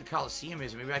think that's where the Coliseum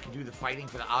is. Maybe I can do the fighting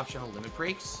for the optional limit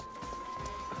breaks.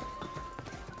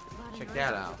 Check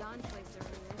that out.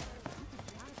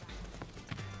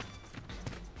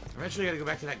 Eventually, I gotta go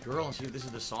back to that girl and see if this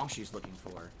is the song she's looking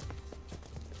for.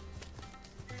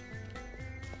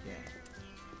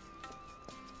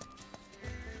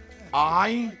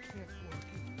 I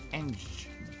and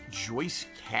Joyce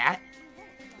Cat.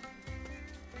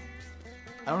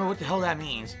 I don't know what the hell that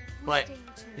means, but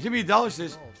Jimmy Dollar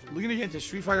says, looking to get into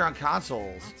Street Fighter on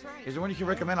consoles. Is there one you can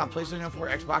recommend on PlayStation 4,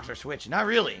 Xbox, or Switch? Not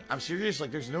really. I'm serious.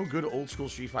 Like, there's no good old school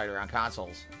Street Fighter on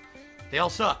consoles. They all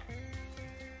suck.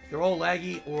 They're all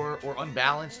laggy or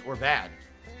unbalanced or bad.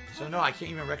 So no, I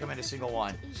can't even recommend a single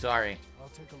one. Sorry. I'll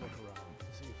take a look around to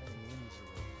see if any inns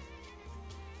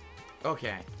are open.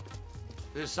 Okay.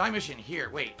 There's a side mission here.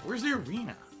 Wait, where's the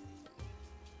arena?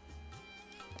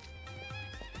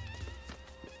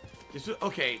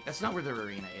 Okay, that's not where the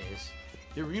arena is.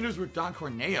 The arena is where Don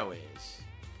Corneo is.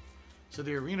 So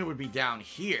the arena would be down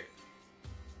here.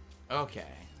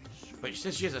 Okay. But she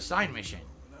says she has a side mission.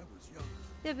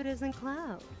 If it isn't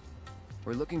Cloud.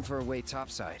 We're looking for a way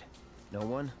topside. No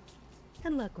one?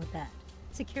 And luck with that.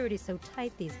 Security's so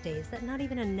tight these days that not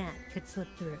even a gnat could slip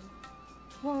through.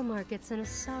 Wallmarket's in a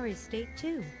sorry state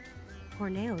too.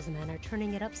 Corneo's men are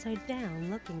turning it upside down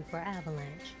looking for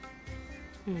Avalanche.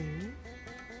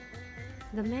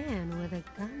 The man with a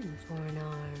gun for an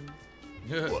arm.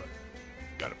 What?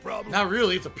 Got a problem? Not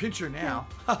really, it's a pincher now.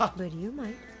 But you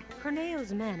might.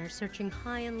 Corneo's men are searching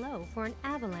high and low for an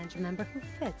Avalanche member who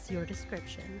fits your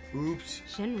description. Oops.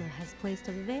 Shinra has placed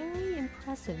a very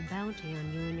impressive bounty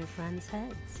on you and your friends'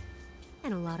 heads.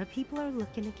 And a lot of people are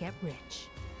looking to get rich.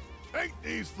 Ain't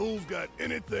these fools got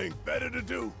anything better to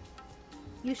do?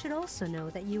 You should also know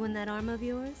that you and that arm of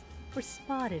yours were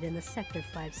spotted in the Sector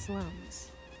 5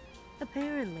 slums.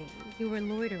 Apparently, you were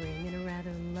loitering in a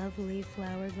rather lovely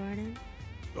flower garden.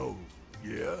 Oh,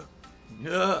 yeah?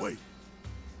 Yeah. Wait.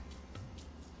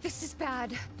 This is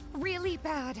bad. Really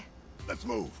bad. Let's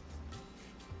move.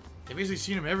 They've basically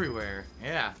seen him everywhere.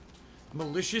 Yeah.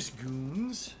 Malicious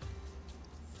goons.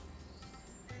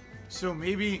 So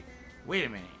maybe... Wait a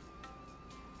minute.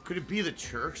 Could it be the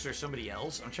Turks or somebody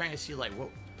else? I'm trying to see, like, what...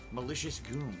 Malicious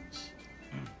goons.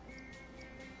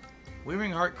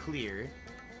 Wavering Heart cleared.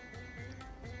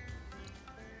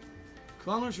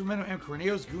 Clowns from Men and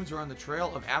Corneo's goons are on the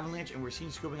trail of Avalanche and we're seen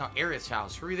scoping out Aerith's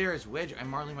house. Hurry there as Wedge and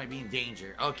Marley might be in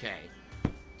danger. Okay.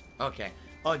 Okay.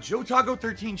 Joe Taco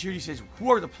 13 Judy says,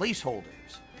 who are the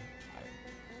placeholders?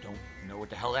 I don't know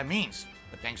what the hell that means,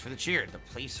 but thanks for the cheer. The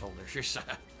placeholders.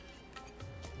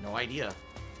 No idea.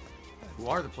 Who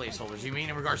are the placeholders? You mean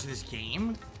in regards to this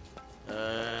game?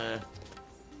 I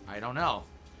don't know.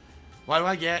 Why do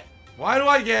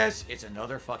I guess it's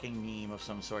another fucking meme of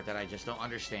some sort that I just don't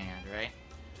understand, right?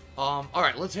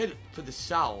 Alright, let's head to the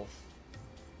south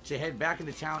to head back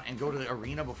into town and go to the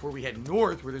arena before we head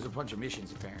north where there's a bunch of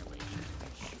missions, apparently.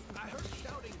 I heard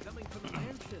shouting coming from the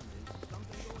mansion. Is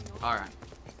something going on? Alright.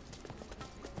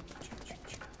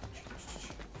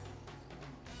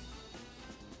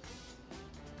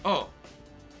 Oh.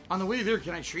 On the way there,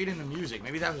 can I trade in the music?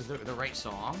 Maybe that was the right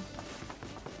song.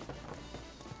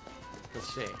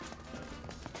 Let's see.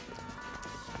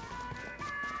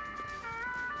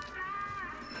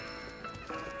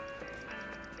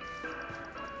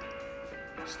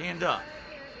 Stand up.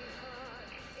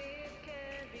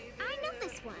 I know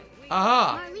this one.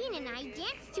 Aha! Marlene and I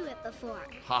danced to it before.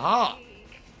 Haha!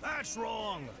 That's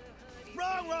wrong.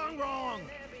 Wrong, wrong, wrong.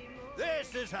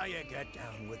 This is how you get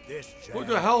down with this jam. What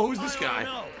the hell? Who's this guy?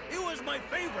 No, it was my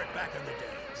favorite back in the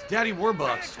day. It's Daddy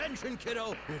Warbucks. Pay attention,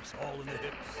 kiddo. It's all in the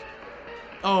hips.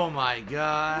 Oh my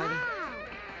god.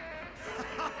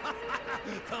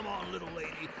 Come on, little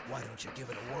lady. Why don't you give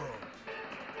it a whirl?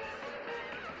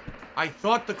 I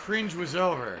thought the cringe was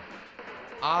over.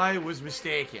 I was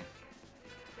mistaken.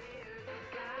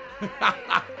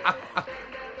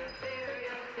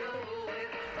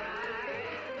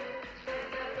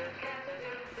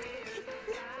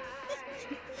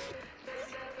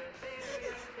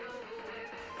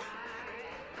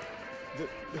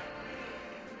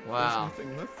 Wow. There's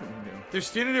nothing left for me now. They're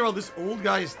standing there while this old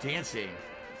guy is dancing.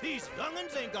 These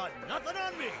young'uns ain't got nothing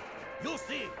on me. You'll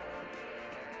see.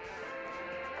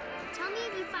 Tell me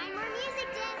if you find more music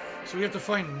discs. So we have to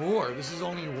find more. This is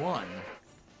only one.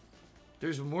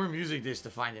 There's more music discs to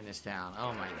find in this town.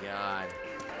 Oh my god.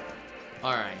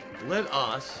 Alright, let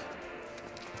us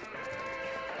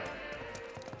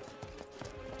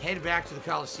head back to the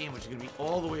Coliseum, which is going to be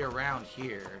all the way around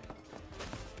here.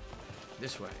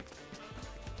 This way.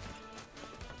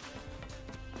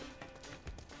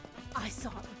 I saw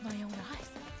it with my own eyes.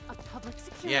 A public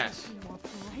security Yes. team walked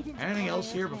right into Anything the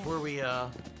else here man. before we, The head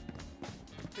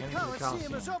into the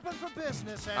Coliseum is open for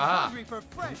business and Ah. hungry for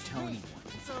fresh Don't tell meat.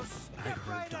 So step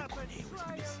right up and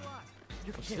try your luck.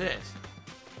 What's this?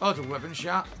 Oh, it's a weapon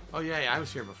shop? Oh, yeah, I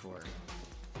was here before.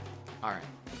 Alright.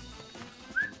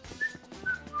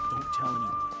 Don't tell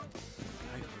anyone.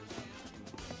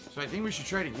 So I think we should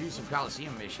try to do some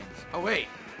Coliseum missions. Oh, wait.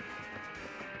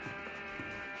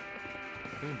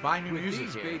 We can buy new With music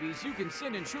these here. babies, you can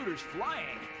send intruders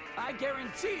flying. I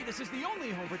guarantee this is the only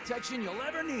home protection you'll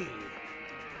ever need.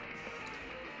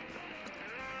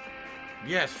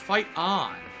 Yes, fight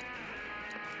on.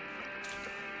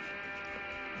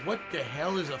 What the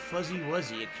hell is a fuzzy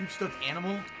wuzzy? A cute stuffed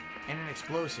animal and an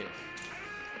explosive.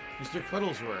 Mr.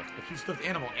 Cuddlesworth, a cute stuffed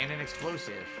animal and an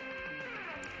explosive.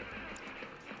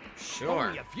 Sure.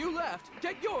 Only a few left.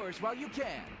 Get yours while you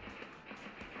can.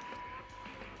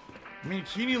 I mean,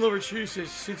 Keeney Lover Chew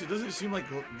says, since it doesn't seem like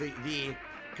the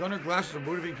gunner glasses are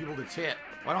motivating people to tip,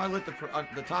 why don't I let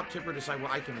the top tipper decide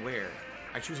what I can wear?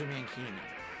 I choose a Mankini.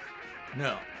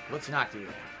 No, let's not do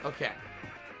that. Okay.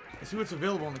 Let's see what's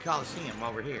available in the Coliseum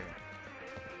while we're here.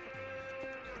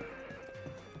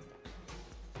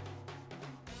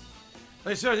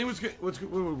 Like I said, I think what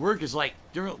would work is like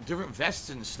different vests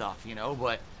and stuff, you know,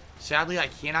 but sadly I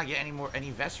cannot get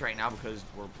any vests right now because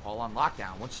we're all on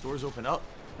lockdown. Once stores open up,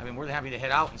 I'd be more than happy to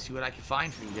head out and see what I can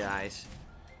find for you guys.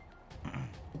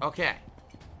 Okay.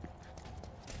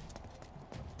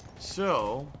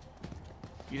 So,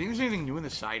 you think there's anything new in the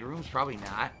side rooms? Probably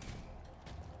not.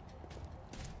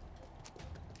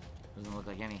 Doesn't look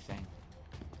like anything.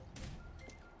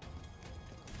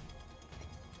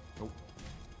 Nope.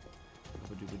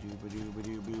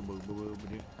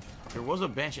 There was a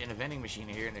bench and a vending machine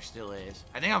here, and there still is.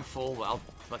 I think I'm full,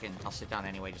 but I'll sit down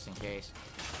anyway just in case.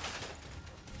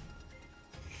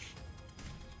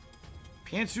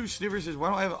 Pantsu Sniver says, why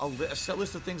don't I have a set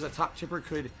list of things a top tipper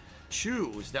could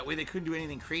choose? That way they couldn't do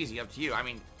anything crazy. Up to you. I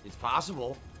mean, it's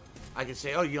possible. I could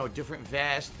say, oh, you know, different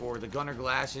vest, or the gunner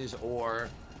glasses, or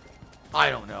I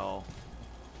don't know.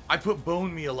 I put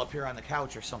bone meal up here on the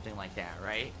couch or something like that,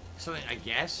 right? Something, I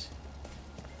guess.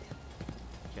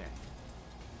 Okay.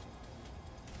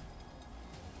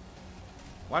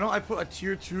 Why don't I put a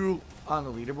tier 2 on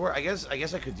the leaderboard? I guess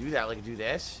I could do that. Like, do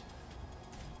this.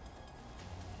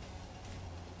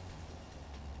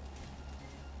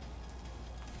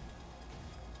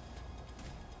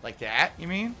 Like that, you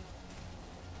mean?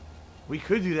 We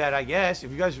could do that, I guess. If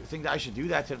you guys think that I should do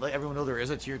that to let everyone know there is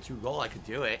a tier 2 goal, I could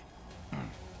do it.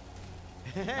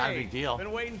 Not a big deal.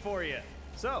 Been waiting for you.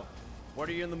 So, what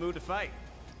are you in the mood to fight?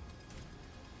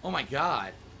 Oh my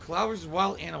god. Cloud versus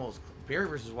wild animals.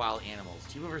 Barrett versus wild animals.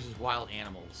 Tifa versus wild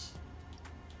animals.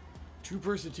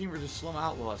 Two-person team versus Slum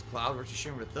Outlaws. Cloud versus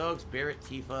Shimmer Thugs. Barrett,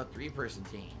 Tifa. Three-person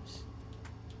teams.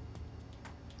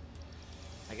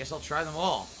 I guess I'll try them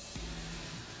all.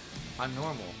 I'm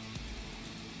normal.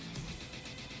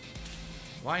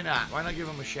 Why not? Why not give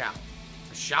him a shout?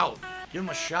 A shout. Give him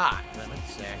a shot. What I meant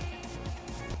to say.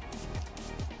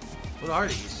 What are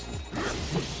these?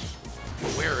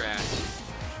 Where at?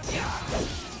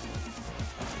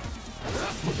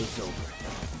 It's over.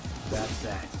 That's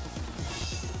that.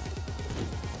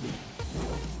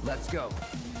 Let's go.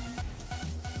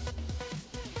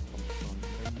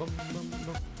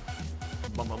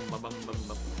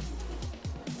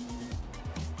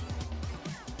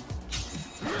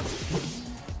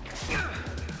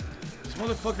 This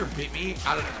motherfucker bit me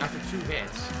after 2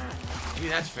 hits. Gee,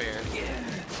 that's fair.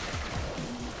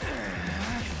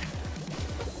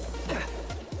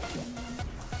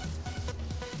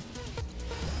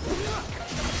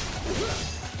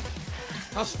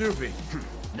 How stupid.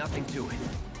 Nothing to it.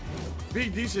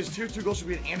 Big D says tier 2 goal should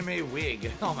be an anime wig.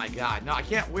 Oh my god. No, I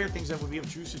can't wear things that would be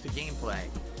obtrusive to gameplay.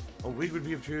 A wig would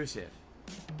be obtrusive.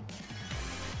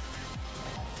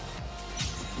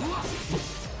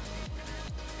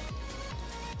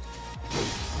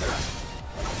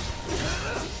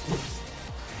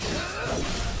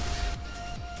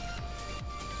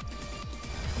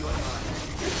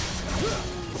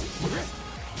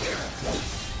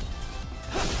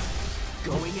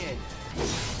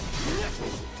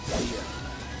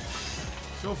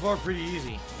 far, pretty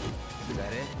easy. Is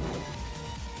that it?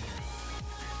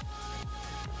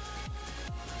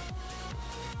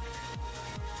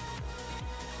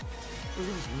 Look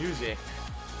at this music.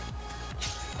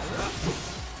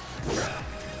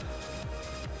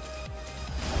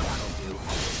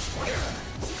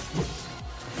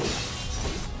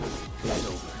 It's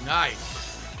over.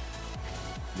 Nice.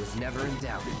 Was never in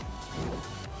doubt.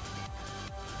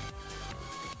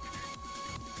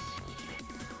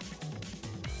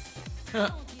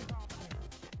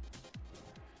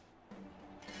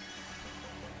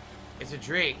 It's a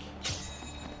Drake.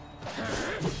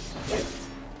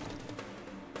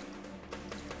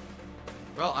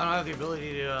 Well, I don't have the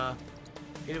ability to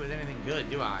hit it with anything good,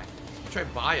 do I? I'll try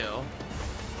Bio.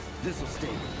 This'll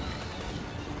sting.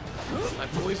 I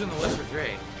poison the lesser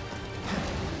Drake.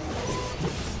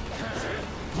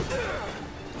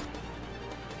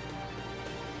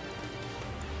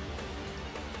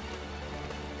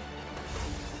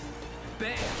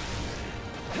 Bam!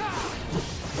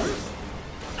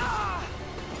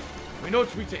 We know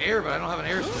it's weak to air, but I don't have an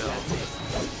air spell.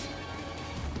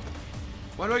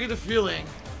 Why do I get the feeling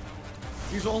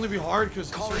these will only be hard because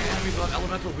certain enemies will have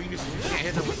elemental weaknesses you can't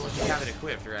hit them with unless you have it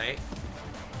equipped, right?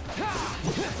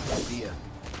 See ya.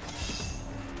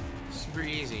 Super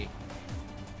easy.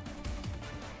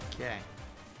 Okay.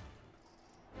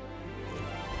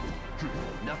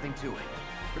 Nothing to it.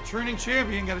 Returning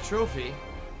champion got a trophy.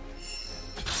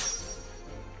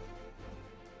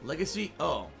 Legacy.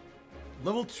 Oh.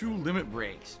 Level 2 limit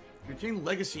breaks. You obtain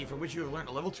legacy for which you have learned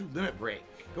a level 2 limit break.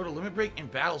 Go to limit break in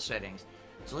battle settings.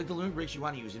 Select the limit breaks you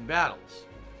want to use in battles.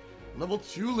 Level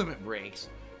 2 limit breaks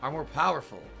are more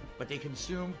powerful, but they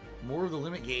consume more of the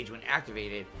limit gauge when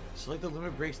activated. Select the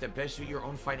limit breaks that best suit your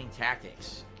own fighting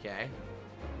tactics. Okay.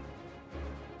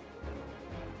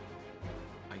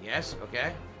 I guess.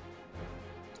 Okay.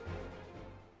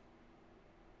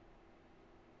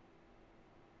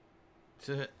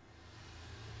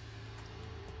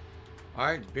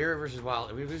 Alright, Barret versus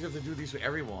Wild. We have to do these with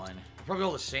everyone. Probably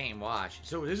all the same, watch.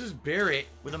 So this is Barret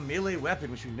with a melee weapon,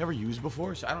 which we've never used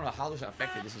before, so I don't know how this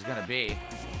effective this is gonna be.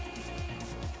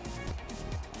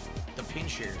 The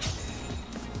pincher.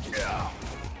 Yeah.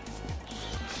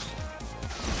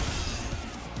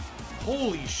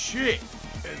 Holy shit!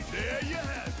 And there you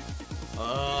have it.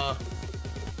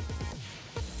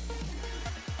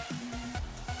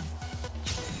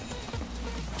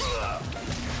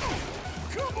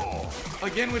 Come on.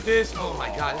 Again with this? Oh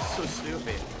my god, this is so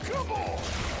stupid. Come on.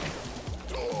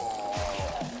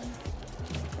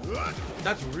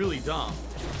 That's really dumb.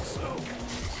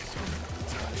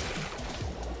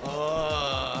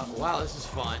 Wow, this is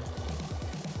fun.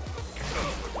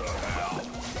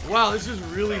 Wow, this is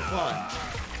really fun.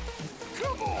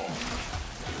 Come on.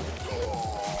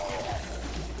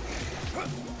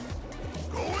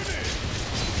 Going in.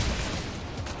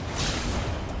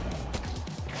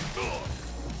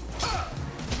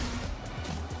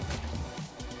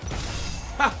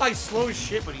 He's slow as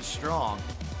shit, but he's strong.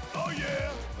 Oh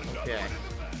yeah. Okay.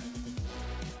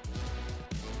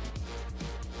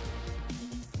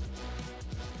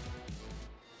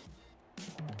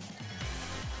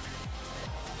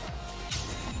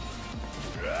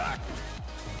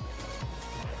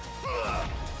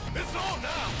 It's on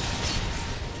now.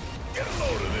 Get a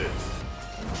load of this.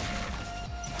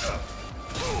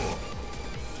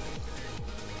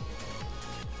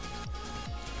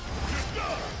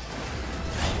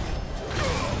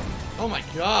 Oh my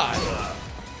god.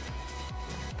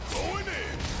 Going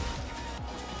in.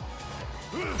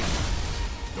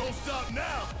 Don't stop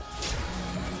now.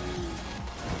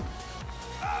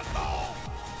 Asshole.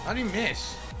 How do you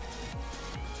miss?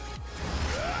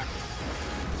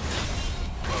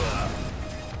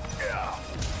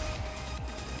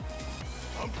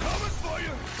 I'm coming for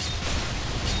you.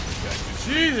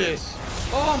 Jesus!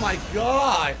 Oh my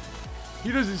god!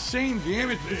 He does insane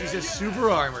damage because he has super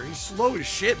armor. He's slow as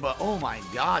shit, but oh my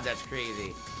god, that's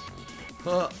crazy.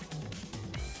 Huh.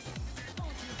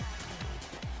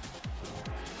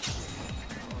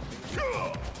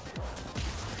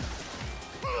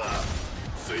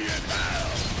 See it now.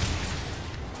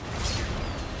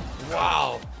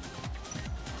 Wow.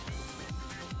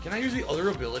 Can I use the other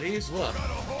abilities? Look.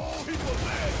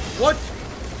 What?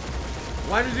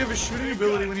 Why does he have a shooting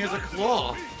ability when he has a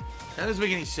claw? That doesn't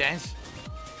make any sense.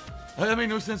 That made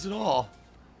no sense at all.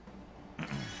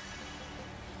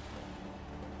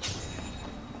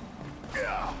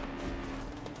 Yeah.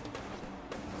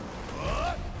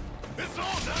 What? It's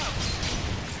on now.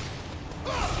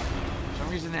 For some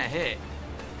reason that hit.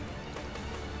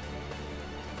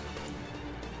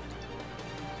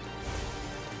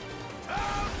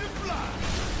 Time to fly.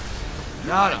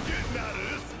 Got him.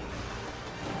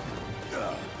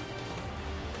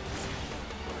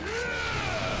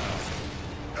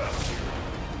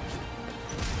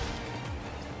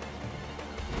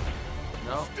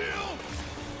 No.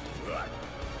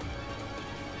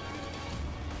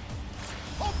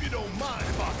 Hope you don't mind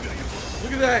if I fill you.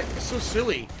 Look at that. It's so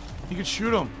silly. You can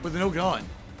shoot him with no gun.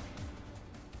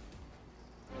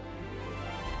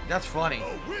 That's funny.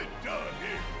 Oh, we're done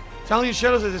here. Italian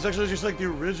Shadow says it's actually just like the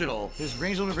original. His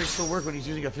range limit breaks still work when he's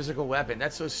using a physical weapon.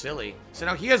 That's so silly. So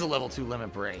now he has a level 2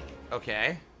 limit break.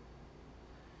 Okay.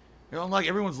 You know, unlike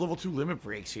everyone's level 2 limit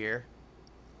breaks here.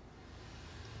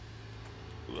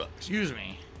 Excuse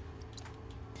me.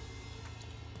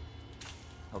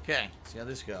 Okay, see how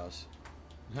this goes.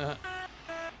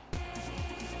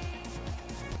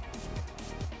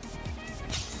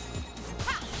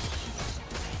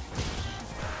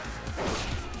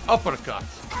 Uppercut.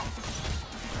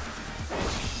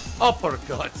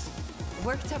 Uppercut.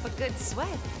 Worked up a good sweat.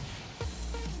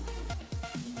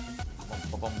 Bum,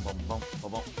 bum, bum, bum,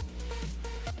 bum, bum.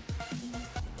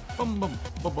 Bum, bum,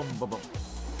 bum, bum, bum, bum.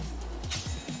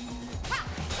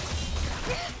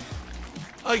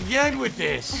 Again with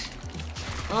this.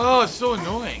 Oh, it's so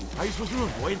annoying. How are you supposed to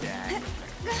avoid that?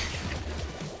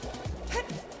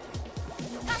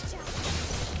 Gotcha.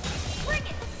 Bring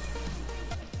it.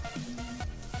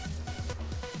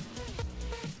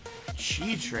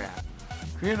 Chi trap.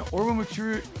 Create an orb of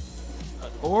material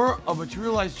or a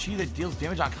materialized chi that deals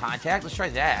damage on contact. Let's try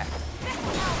that.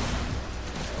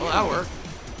 Well, that worked.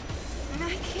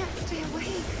 I can't stay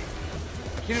awake.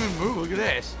 I can't even move. Look at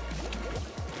this.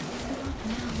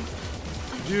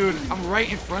 Dude, I'm right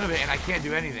in front of it and I can't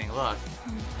do anything. Look.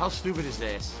 How stupid is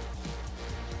this?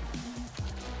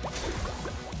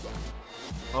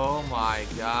 Oh my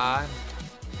god.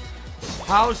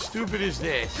 How stupid is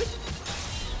this?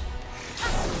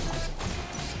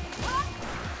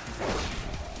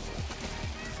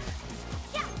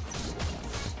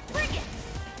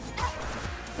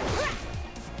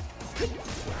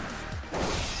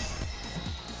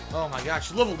 Oh my gosh,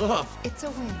 she leveled up. It's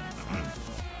a win.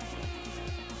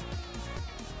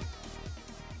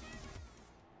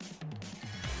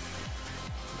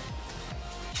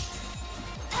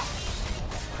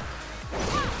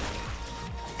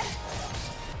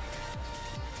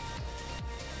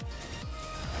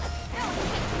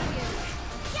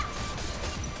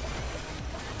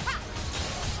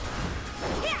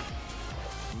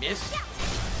 Miss.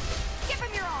 Give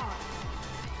him your all.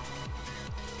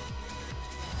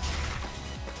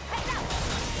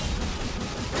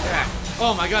 Yeah.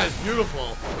 Oh my god, it's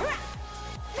beautiful.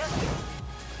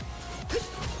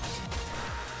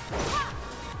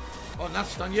 Oh, not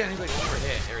stunned yet. He's like one more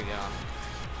hit. There we go.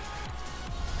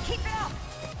 Keep it up.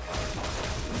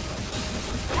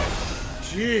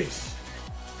 Jeez.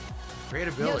 Great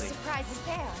No ability. surprises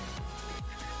there.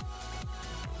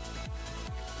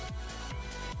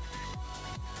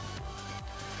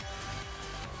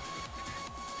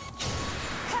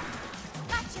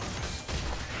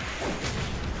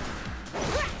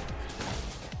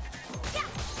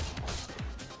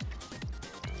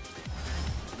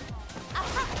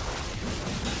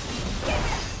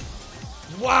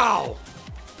 Wow.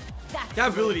 That's That the way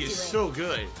ability to is do it. so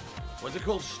good. What's it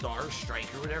called? Star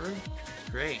Strike or whatever?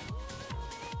 Great.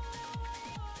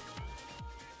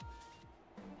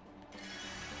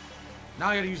 Now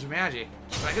I gotta use the magic.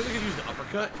 But I guess I could use the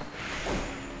uppercut.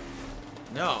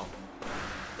 No.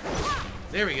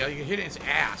 There we go. You can hit it in its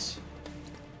ass.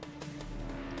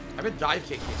 I bet dive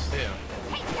kick hits too.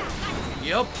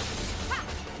 Yep.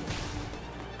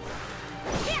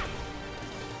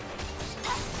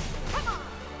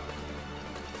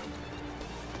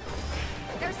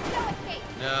 There's no escape.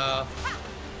 No.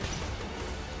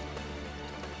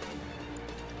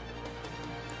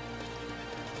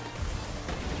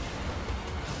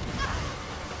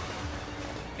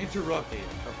 Interrupted,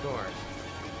 of course.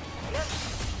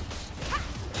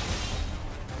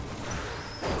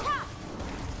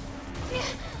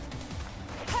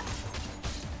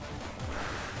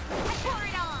 Pour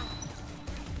it on.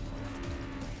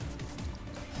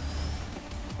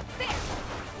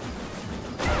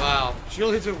 Wow.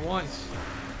 Shield hits it once.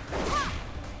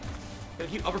 Gotta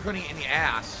keep uppercutting it in the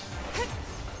ass.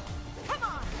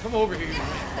 Come over here, you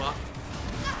fuck.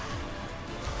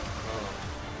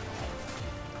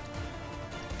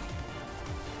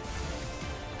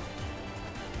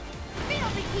 Feel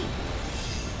the heat.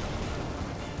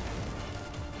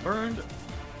 Burned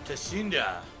to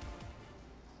cinder.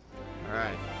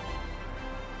 Alright.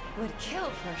 Would kill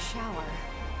for a shower.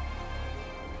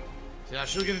 So now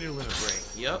she'll get a new limit break.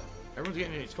 Yep. Everyone's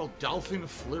getting it. It's called Dolphin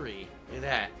Flurry. Look at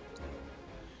that.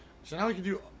 So now we can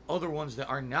do other ones that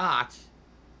are not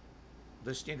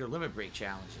the standard limit break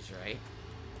challenges, right?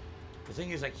 The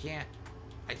thing is, I can't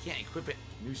equip it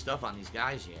new stuff on these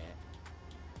guys yet.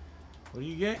 What do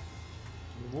you get?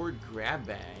 Reward grab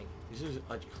bag. This is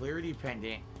a clarity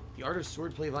pendant. The Art of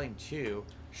Swordplay Volume 2.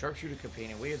 Sharpshooter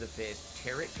companion. Way of the Fist.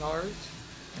 Tarot cards.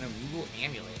 And a removal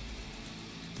amulet.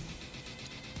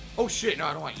 Oh shit! No,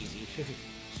 I don't want easy.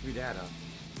 Screw that up.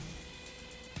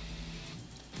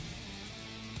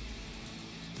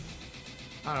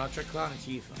 I don't know. I'll try Cloud and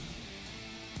Tifa.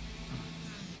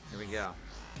 Here we go.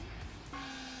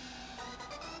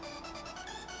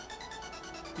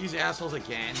 These assholes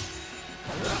again.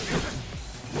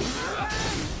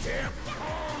 Damn.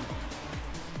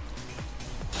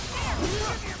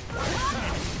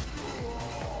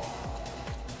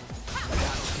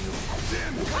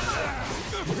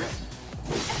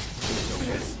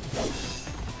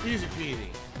 Easy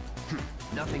peasy.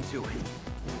 Nothing to it.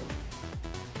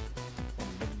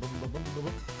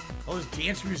 Oh, there's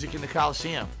dance music in the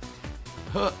Coliseum.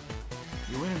 Huh.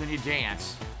 You win and then you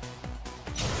dance.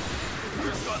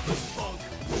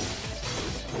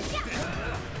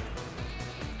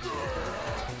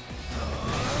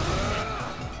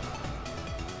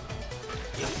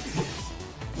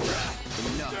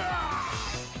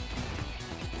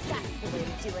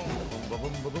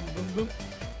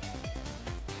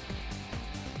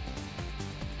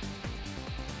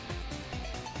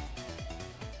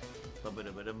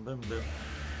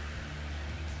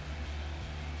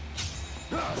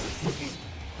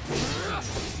 That's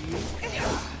the way to do it.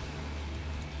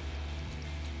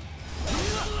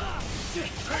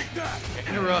 Take that!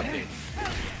 Interrupted.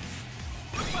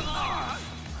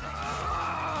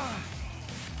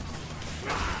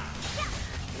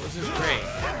 Well, this is great.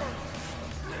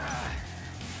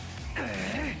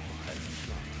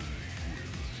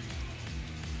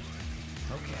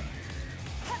 Okay.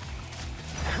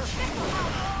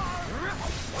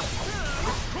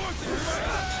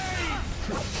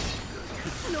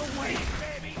 No way,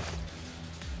 baby.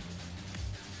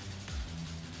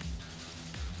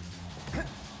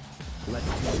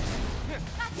 Let's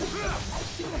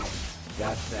do it.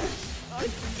 That's that.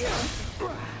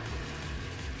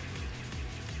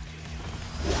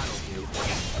 That'll do.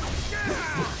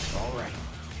 All right.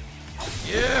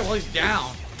 Yeah, well, he's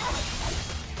down.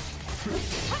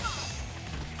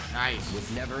 Nice. Was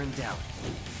never in doubt.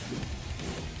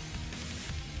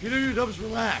 Dubs,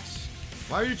 relax.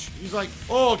 Why are you? He's like,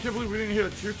 oh, I can't believe we didn't hit a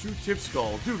tier 2 tip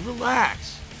skull. Dude,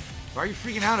 relax. Why are you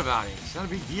freaking out about it? It's not a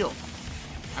big deal.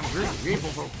 I'm very grateful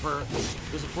for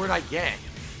the support I get.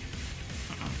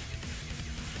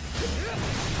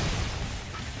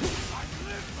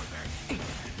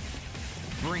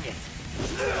 Bring it.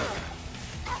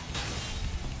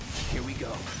 Here we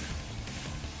go.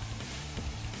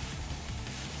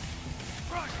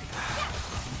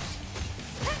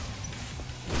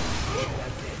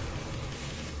 That's it.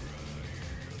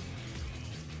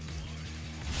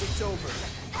 It's over.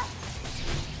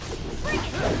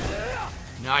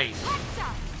 Nice.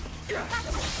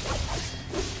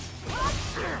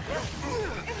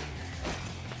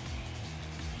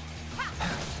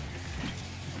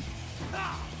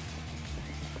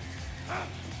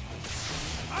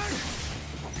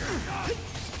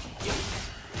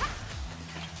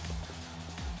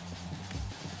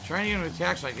 Trying to get him to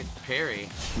attack so I can parry.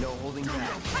 No holding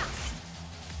back.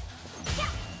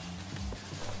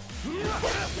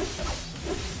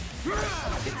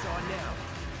 It's on now.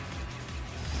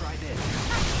 Try this.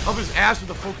 Up his ass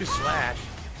with a focus slash.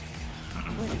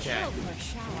 Okay.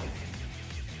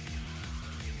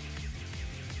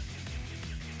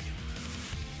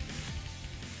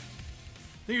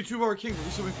 Thank you, 2 Hour King,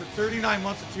 for resubbing for 39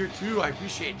 months of tier 2. I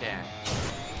appreciate that.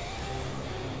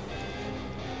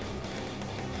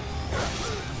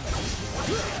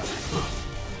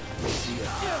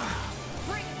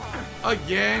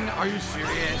 Again? Are you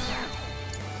serious?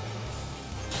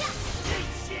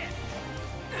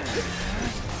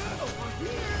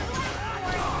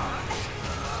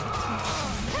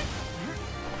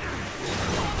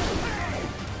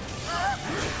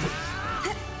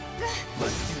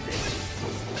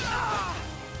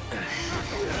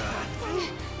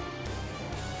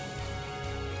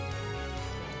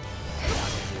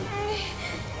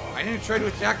 I didn't try to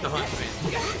attack the huntsman.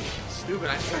 Stupid,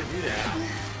 I didn't try to do that.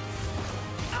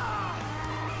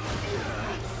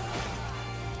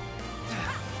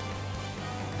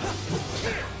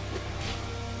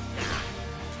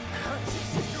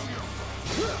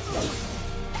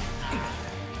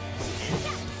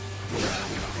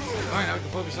 Alright, now we can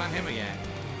focus on him again.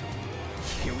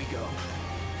 Here we go.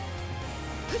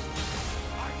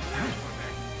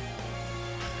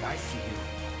 I see you.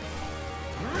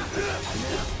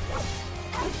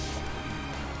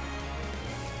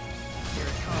 Here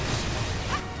it comes.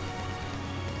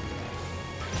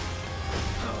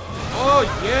 Oh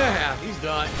yeah, he's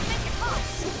done.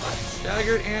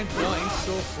 Staggered and done. He's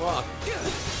so fucked.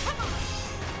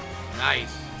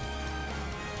 Nice.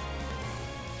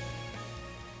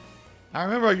 I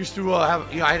remember I used to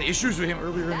have, I had issues with him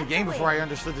earlier in the game before I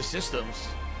understood the systems.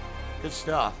 Good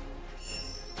stuff.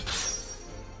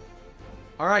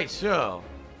 Alright, so.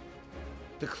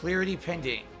 The Clarity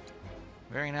Pendant.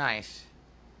 Very nice.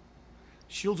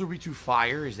 Shields will be to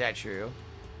fire, is that true?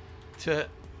 To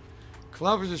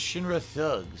Cloud vs. Shinra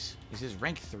Thugs. This is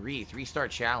rank 3, 3-star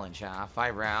challenge, huh?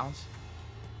 5 rounds.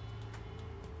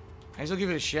 I guess I'll give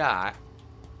it a shot.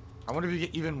 I wonder if you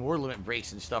get even more limit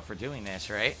breaks and stuff for doing this,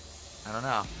 right? I don't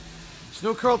know.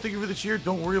 Snow Carl, thank you for the cheer.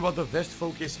 Don't worry about the vest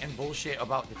focus and bullshit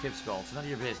about the tip skull. It's none of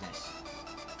your business.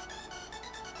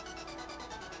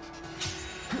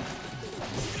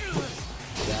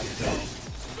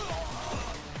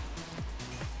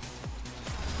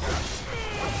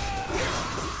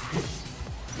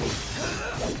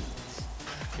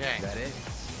 Okay. Is that it?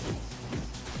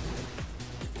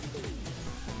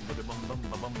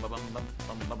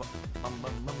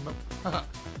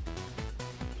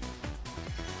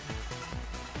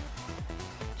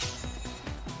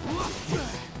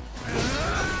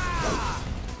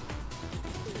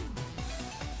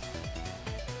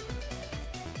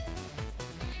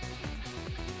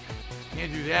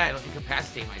 Can't do that. I'll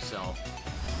incapacitate myself.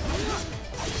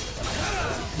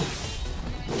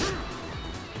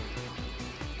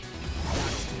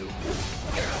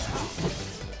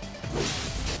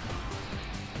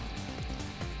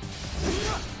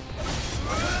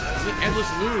 It's an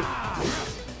endless loop.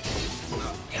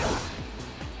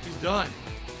 He's done.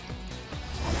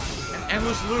 An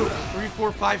endless loop. 3,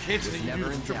 4, 5 hits and then you do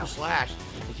the triple slash.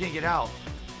 You can't get out.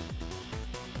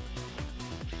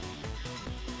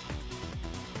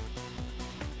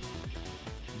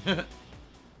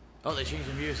 Oh, they changed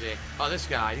the music. Oh, this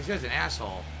guy. This guy's an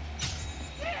asshole.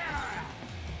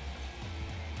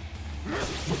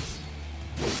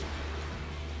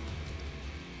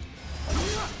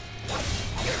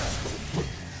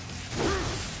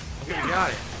 Okay, we got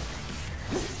it.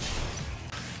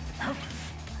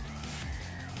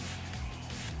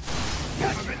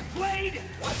 Government blade!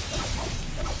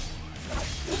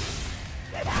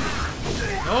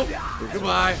 Nope.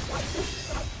 Goodbye.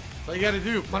 That's all you gotta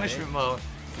do. Punishment mode.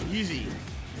 Easy.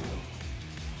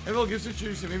 Everyone gives a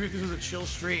choose, so maybe if this was a chill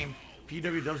stream,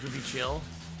 PW dubs would be chill.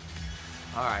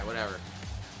 Alright, whatever.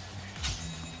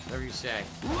 Whatever you say.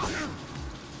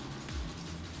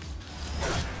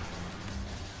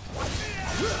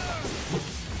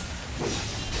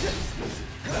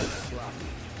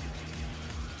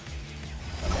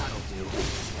 That'll do.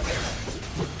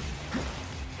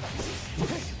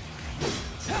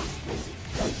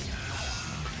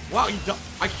 Wow,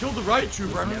 I killed the riot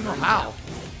trooper. I don't even know how.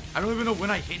 I don't even know when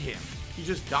I hit him. He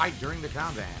just died during the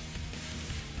combat.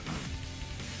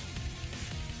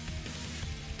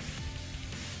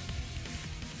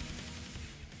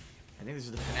 I think this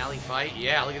is the finale fight.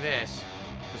 Yeah, look at this.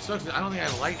 It sucks that I don't think I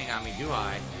have lightning on me, do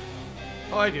I?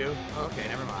 Oh, I do. Oh, okay,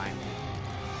 never mind.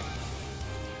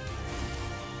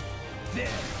 There.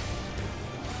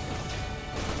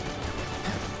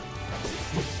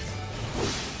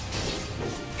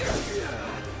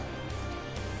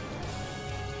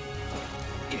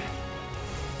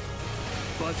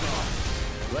 Buzz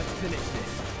off. Let's finish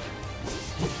this.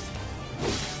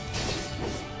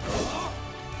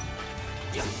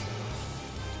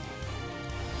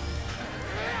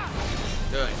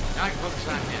 Good. Now I can focus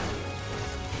on him.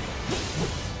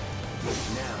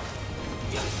 Now.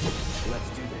 Let's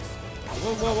do this.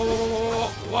 Whoa, whoa, whoa, whoa, whoa, whoa,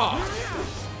 whoa.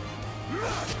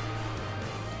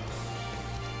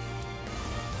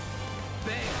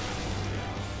 Bam.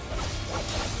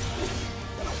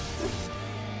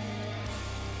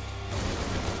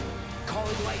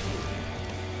 Calling lightning.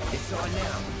 It's on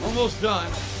now. Almost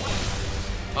done.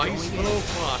 Oh, you slow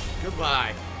fuck.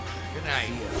 Goodbye. Good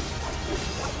night.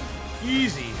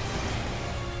 Easy.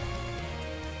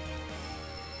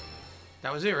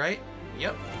 That was it, right?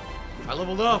 Yep. I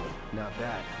leveled up. Not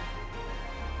bad.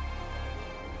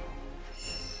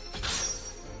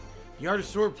 The art of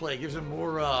swordplay gives him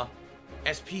more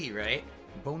SP, right?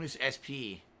 Bonus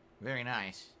SP. Very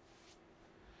nice.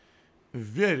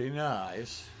 Very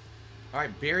nice.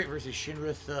 Alright, Barrett versus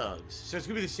Shinra Thugs. So it's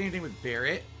going to be the same thing with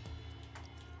Barrett.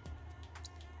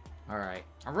 Alright.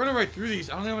 I'm running right through these.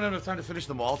 I don't think I'm going to have enough time to finish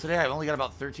them all today. I've only got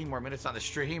about 13 more minutes on the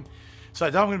stream. So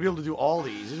I thought I'm going to be able to do all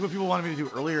these. This is what people wanted me to do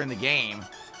earlier in the game.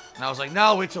 And I was like, no,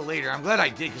 I'll wait till later. I'm glad I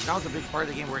did, because that was a big part of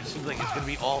the game where it seems like it's going to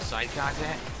be all side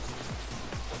content.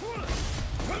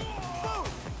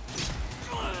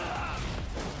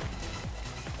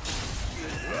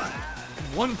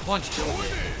 One punch killed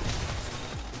it.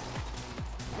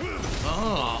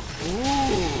 Oh,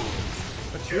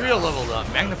 ooh. Material leveled up.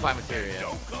 Magnify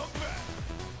material.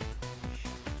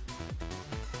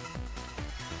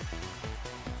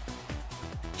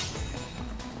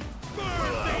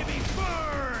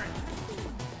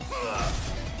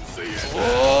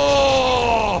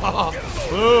 Oh!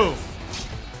 Boom!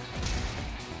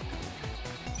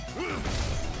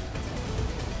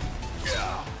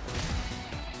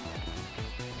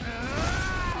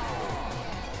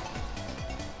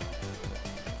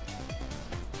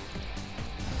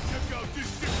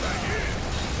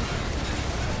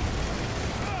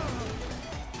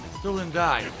 Still didn't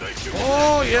die.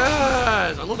 Oh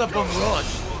yes! I love that bum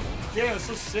rush. Damn, it's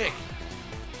so sick.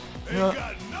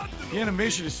 Yeah. The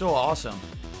animation is so awesome.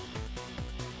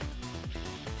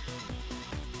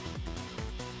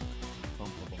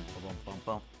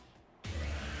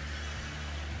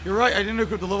 You're right, I didn't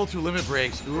equip the level 2 limit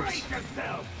breaks. Oops.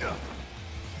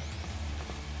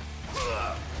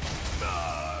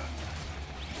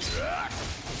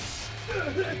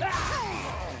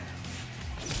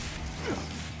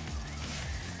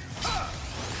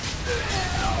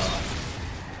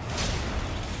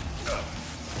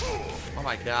 Oh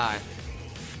my god.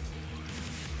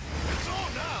 It's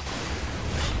on now.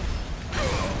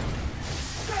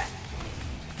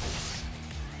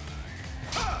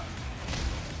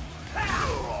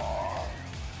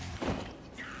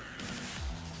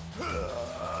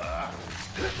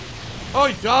 Oh,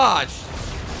 he dodged.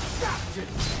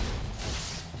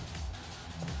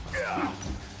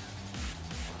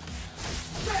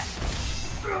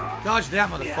 Dodge that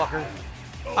motherfucker.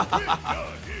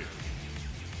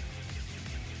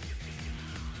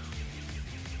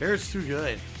 Bear's too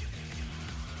good.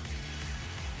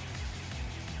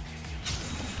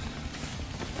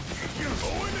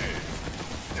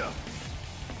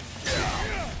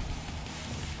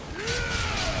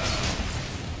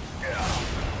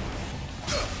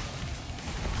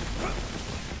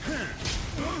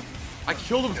 I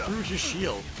killed him through his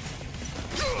shield.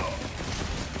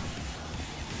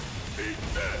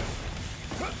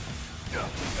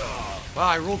 Wow,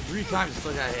 I rolled 3 times and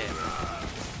still got hit.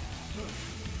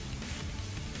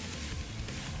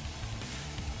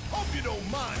 Hope you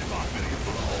don't mind if I fill you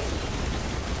full of holes.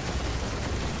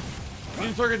 He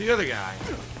didn't target the other guy.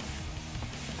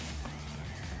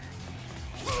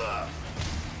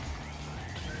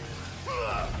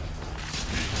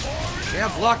 Yeah,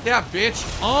 block that, bitch.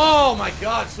 Oh my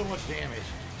god, so much damage.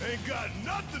 Ain't got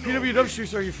nothing. PWW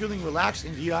streaks, are you feeling relaxed?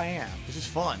 Indeed, I am. This is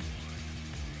fun.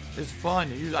 This is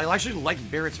fun. I actually like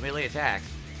Barrett's melee attacks.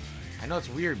 I know it's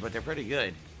weird, but they're pretty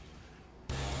good.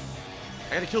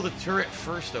 I gotta kill the turret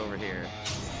first over here.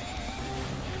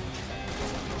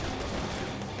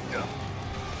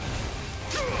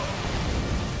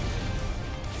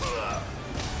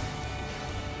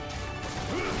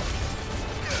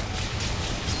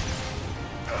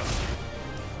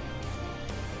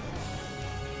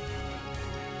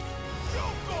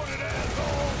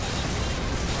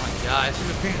 It's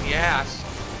a pain in the ass.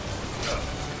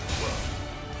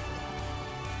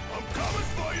 I'm coming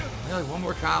for you. Only one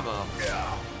more combo.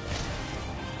 Yeah.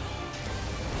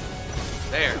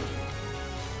 There.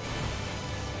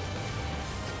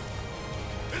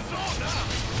 It's on now.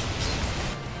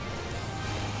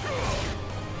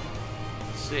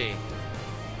 Let's see.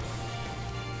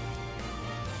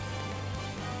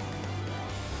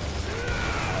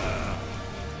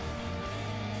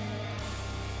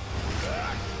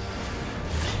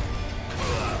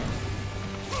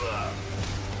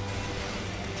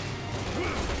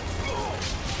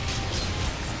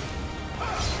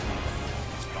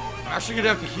 I'm actually gonna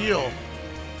have to heal.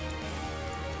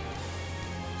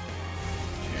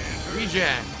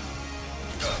 Regen.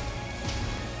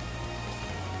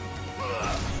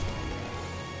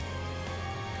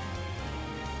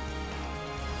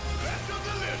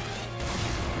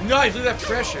 Nice, look at that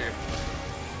pressure.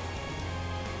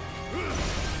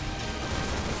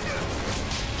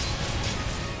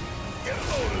 Get a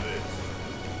load of this.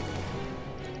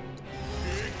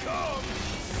 Here it comes.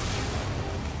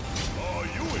 Oh,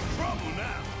 you in trouble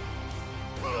now.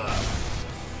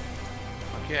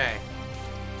 Okay.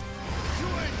 You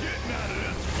ain't getting out of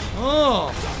this. Oh,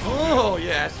 oh,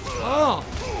 yes. Oh,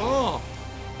 oh.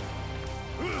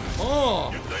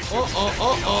 Oh,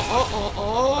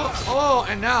 oh,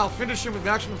 and now finish him with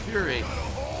maximum fury.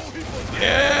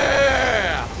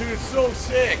 Yeah! Dude, it's so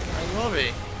sick. I love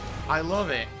it. I love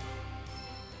it.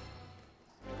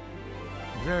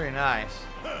 Very nice.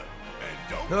 And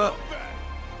don't Huh. come back.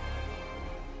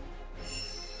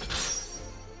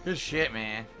 Good shit,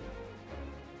 man.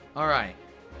 Alright.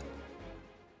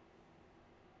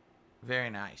 Very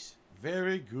nice.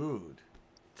 Very good.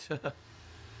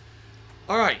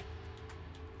 Alright.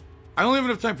 I only have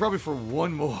enough time probably for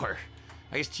one more.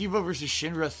 I guess Tifa versus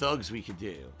Shinra Thugs we could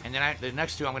do. And then the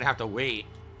next two I'm going to have to wait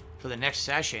for the next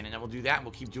session. And then we'll do that and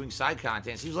we'll keep doing side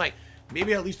content. Seems like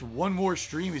maybe at least one more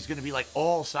stream is going to be like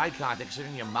all side content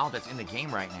considering the amount that's in the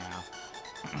game right now.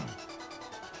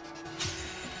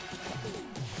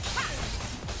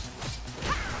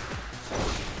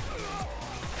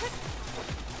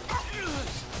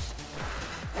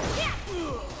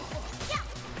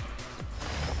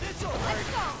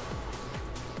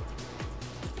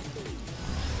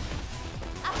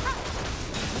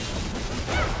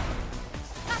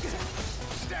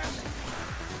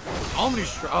 Omni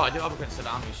Strike. Oh, I did uppercut instead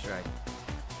of Omni Strike.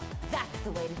 That's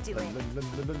the way to do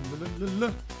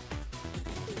it.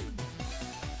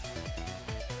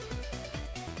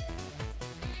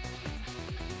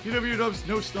 QW Dubs,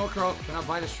 no Snowcrawl cannot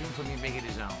buy the stream from me and make it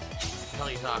his own. What the hell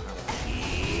are you talking about?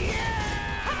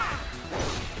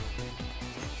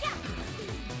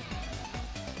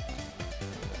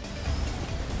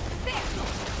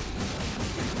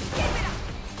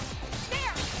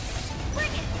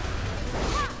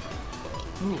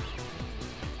 Ooh.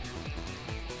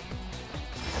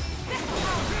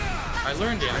 I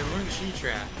learned it. I learned the She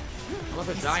Trap. I'm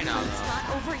about to die now, though. It's not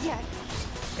over yet.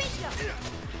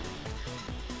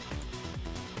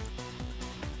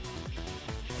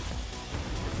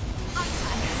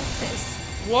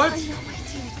 What? I know I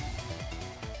did.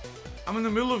 I'm in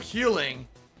the middle of healing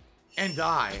and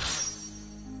die.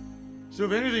 So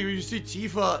if anything, you see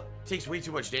Tifa takes way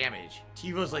too much damage.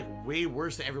 Tifa's like way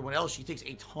worse than everyone else. She takes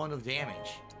a ton of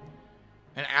damage.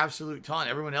 An absolute ton.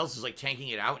 Everyone else is like tanking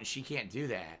it out and she can't do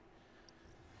that.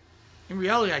 In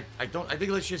reality, I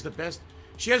think that she has the best.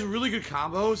 She has really good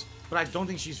combos, but I don't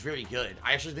think she's very good.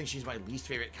 I actually think she's my least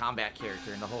favorite combat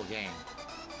character in the whole game.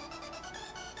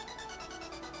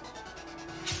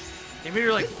 They made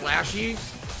her like flashy,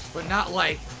 but not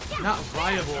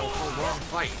viable for long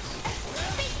fights.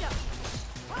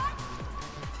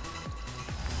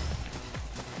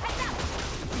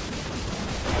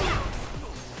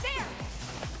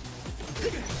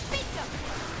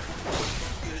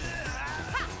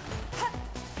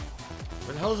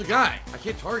 Where the hell is the guy? I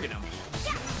can't target him.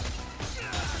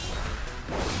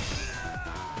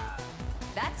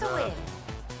 That's a win.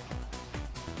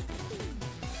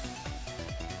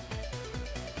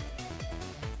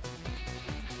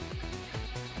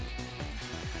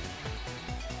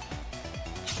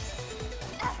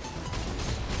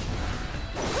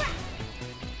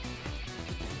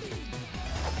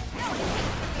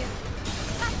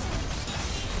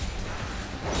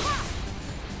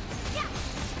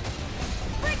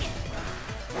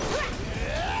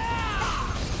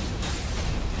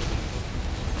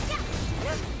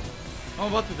 I'm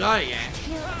about to die again.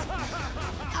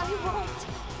 I won't.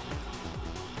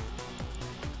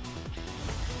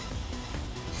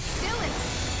 Dylan.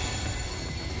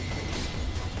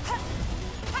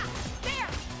 There.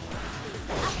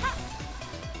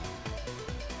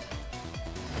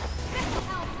 This'll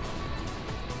help.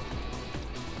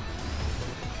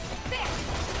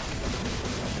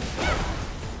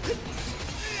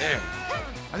 There.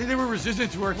 I think they were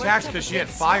resistant to her attacks because she had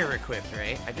fire equipped,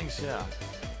 right? I think so.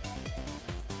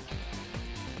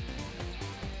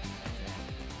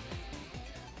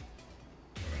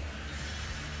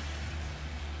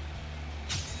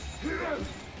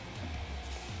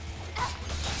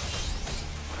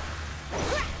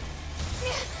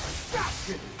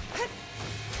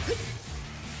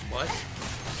 What?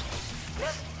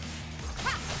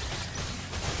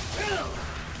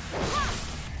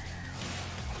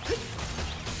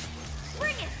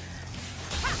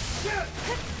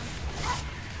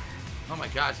 Oh my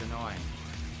god, it's annoying.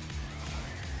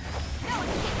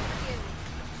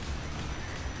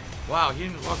 Wow, he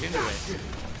didn't walk into it.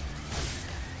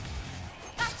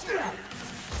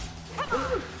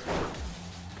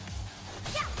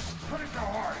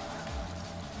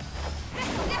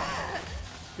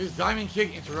 His diamond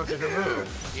kick interrupted her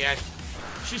move. Yeah,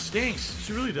 she stinks.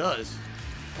 She really does.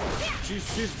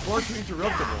 She's far too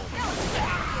interruptible.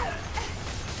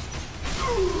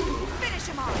 Finish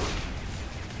him off.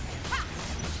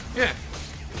 Yeah,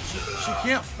 she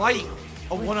can't fight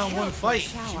a one-on-one fight.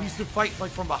 She needs to fight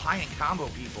like from behind and combo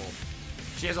people.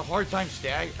 She has a hard time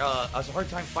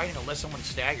fighting unless someone's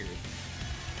staggered.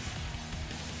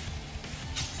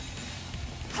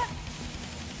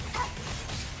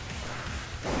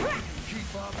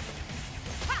 Keep up.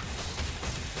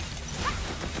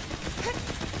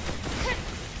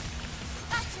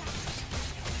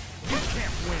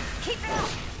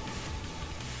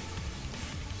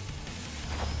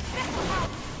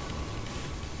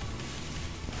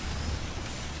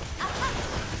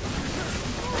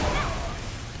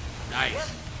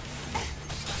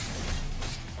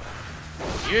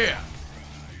 Yeah.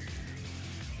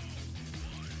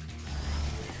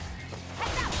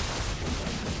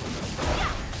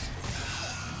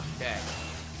 Okay.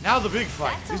 Now the big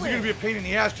fight. This is going to be a pain in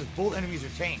the ass because both enemies are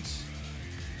tanks.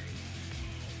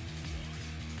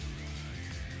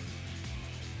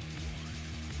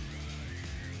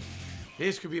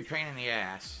 This could be a pain in the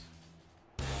ass.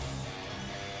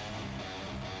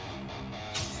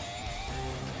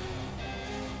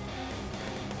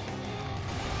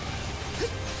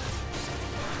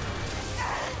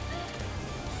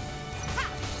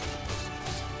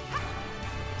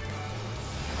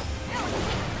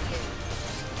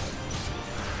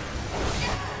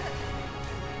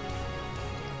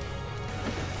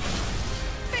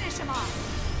 Finish him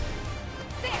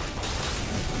off. There.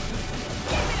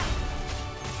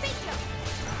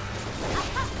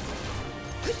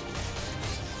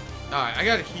 Alright, I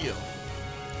gotta heal.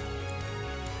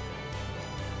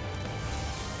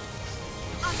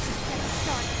 I'm just getting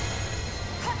started.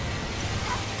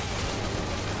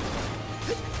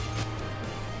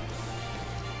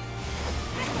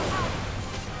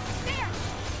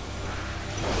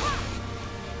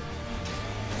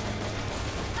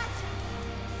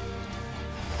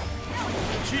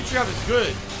 The cheat trap is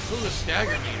good. So is the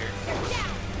stagger meter.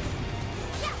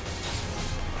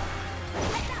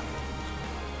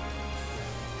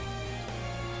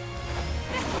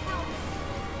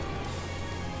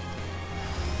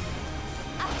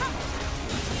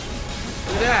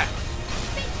 Look at that.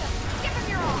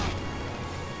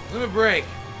 Limit break.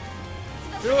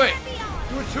 Do it.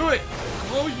 Do it to it.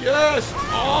 Oh, yes.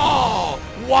 Oh,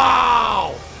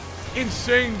 wow.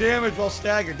 Insane damage while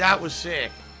staggered. That was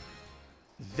sick.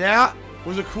 That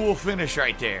was a cool finish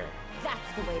right there.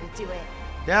 That's the way to do it.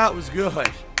 That was good.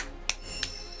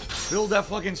 Build that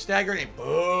fucking stagger and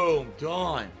boom.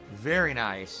 Done. Very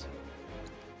nice.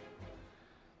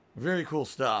 Very cool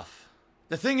stuff.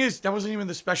 The thing is, that wasn't even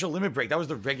the special limit break. That was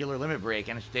the regular limit break,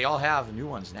 and they all have new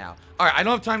ones now. All right, I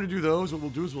don't have time to do those. What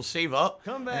we'll do is we'll save up.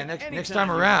 Come back and next anytime time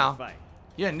you around, want to fight.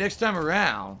 yeah, next time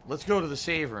around, let's go to the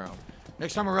save room.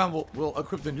 Next time around, we'll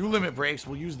equip the new limit breaks.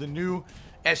 We'll use the new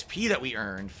SP that we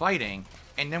earned fighting,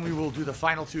 and then we will do the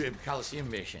final 2 Coliseum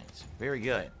missions. Very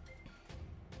good.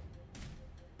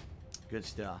 Good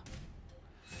stuff.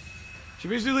 She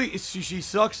basically, she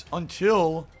sucks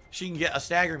until she can get a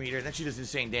stagger meter, and then she does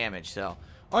insane damage, so.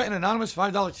 Alright, an anonymous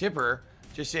 $5 tipper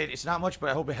just said, it's not much, but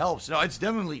I hope it helps. No, it's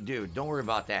definitely, dude, don't worry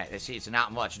about that. See, it's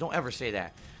not much. Don't ever say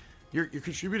that. You're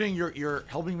contributing, you're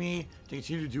helping me to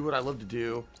continue to do what I love to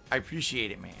do. I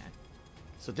appreciate it, man.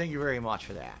 So thank you very much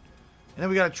for that. And then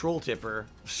we got a troll tipper.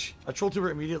 A troll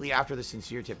tipper immediately after the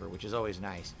sincere tipper, which is always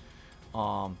nice.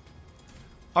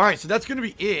 Alright, so that's going to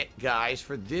be it, guys,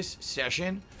 for this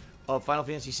session of Final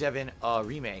Fantasy VII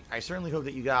Remake. I certainly hope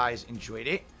that you guys enjoyed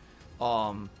it.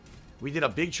 We did a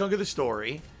big chunk of the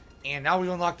story, and now we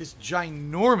unlock this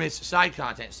ginormous side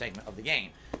content segment of the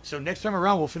game. So next time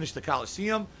around, we'll finish the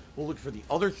Coliseum. We'll look for the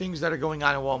other things that are going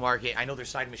on in Wall Market. I know there's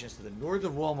side missions to the north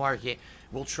of Wall Market.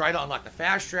 We'll try to unlock the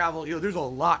fast travel. You know, there's a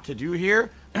lot to do here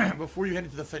before you head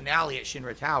into the finale at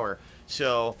Shinra Tower.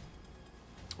 So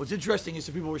what's interesting is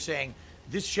some people were saying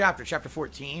this chapter, chapter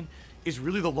 14, is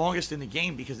really the longest in the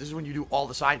game because this is when you do all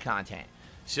the side content.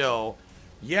 So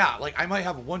yeah, like I might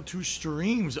have 1-2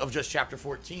 streams of just chapter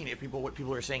 14 if what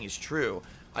people are saying is true.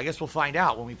 I guess we'll find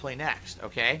out when we play next,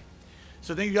 okay?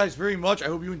 So thank you guys very much. I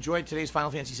hope you enjoyed today's Final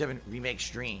Fantasy VII Remake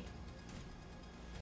stream.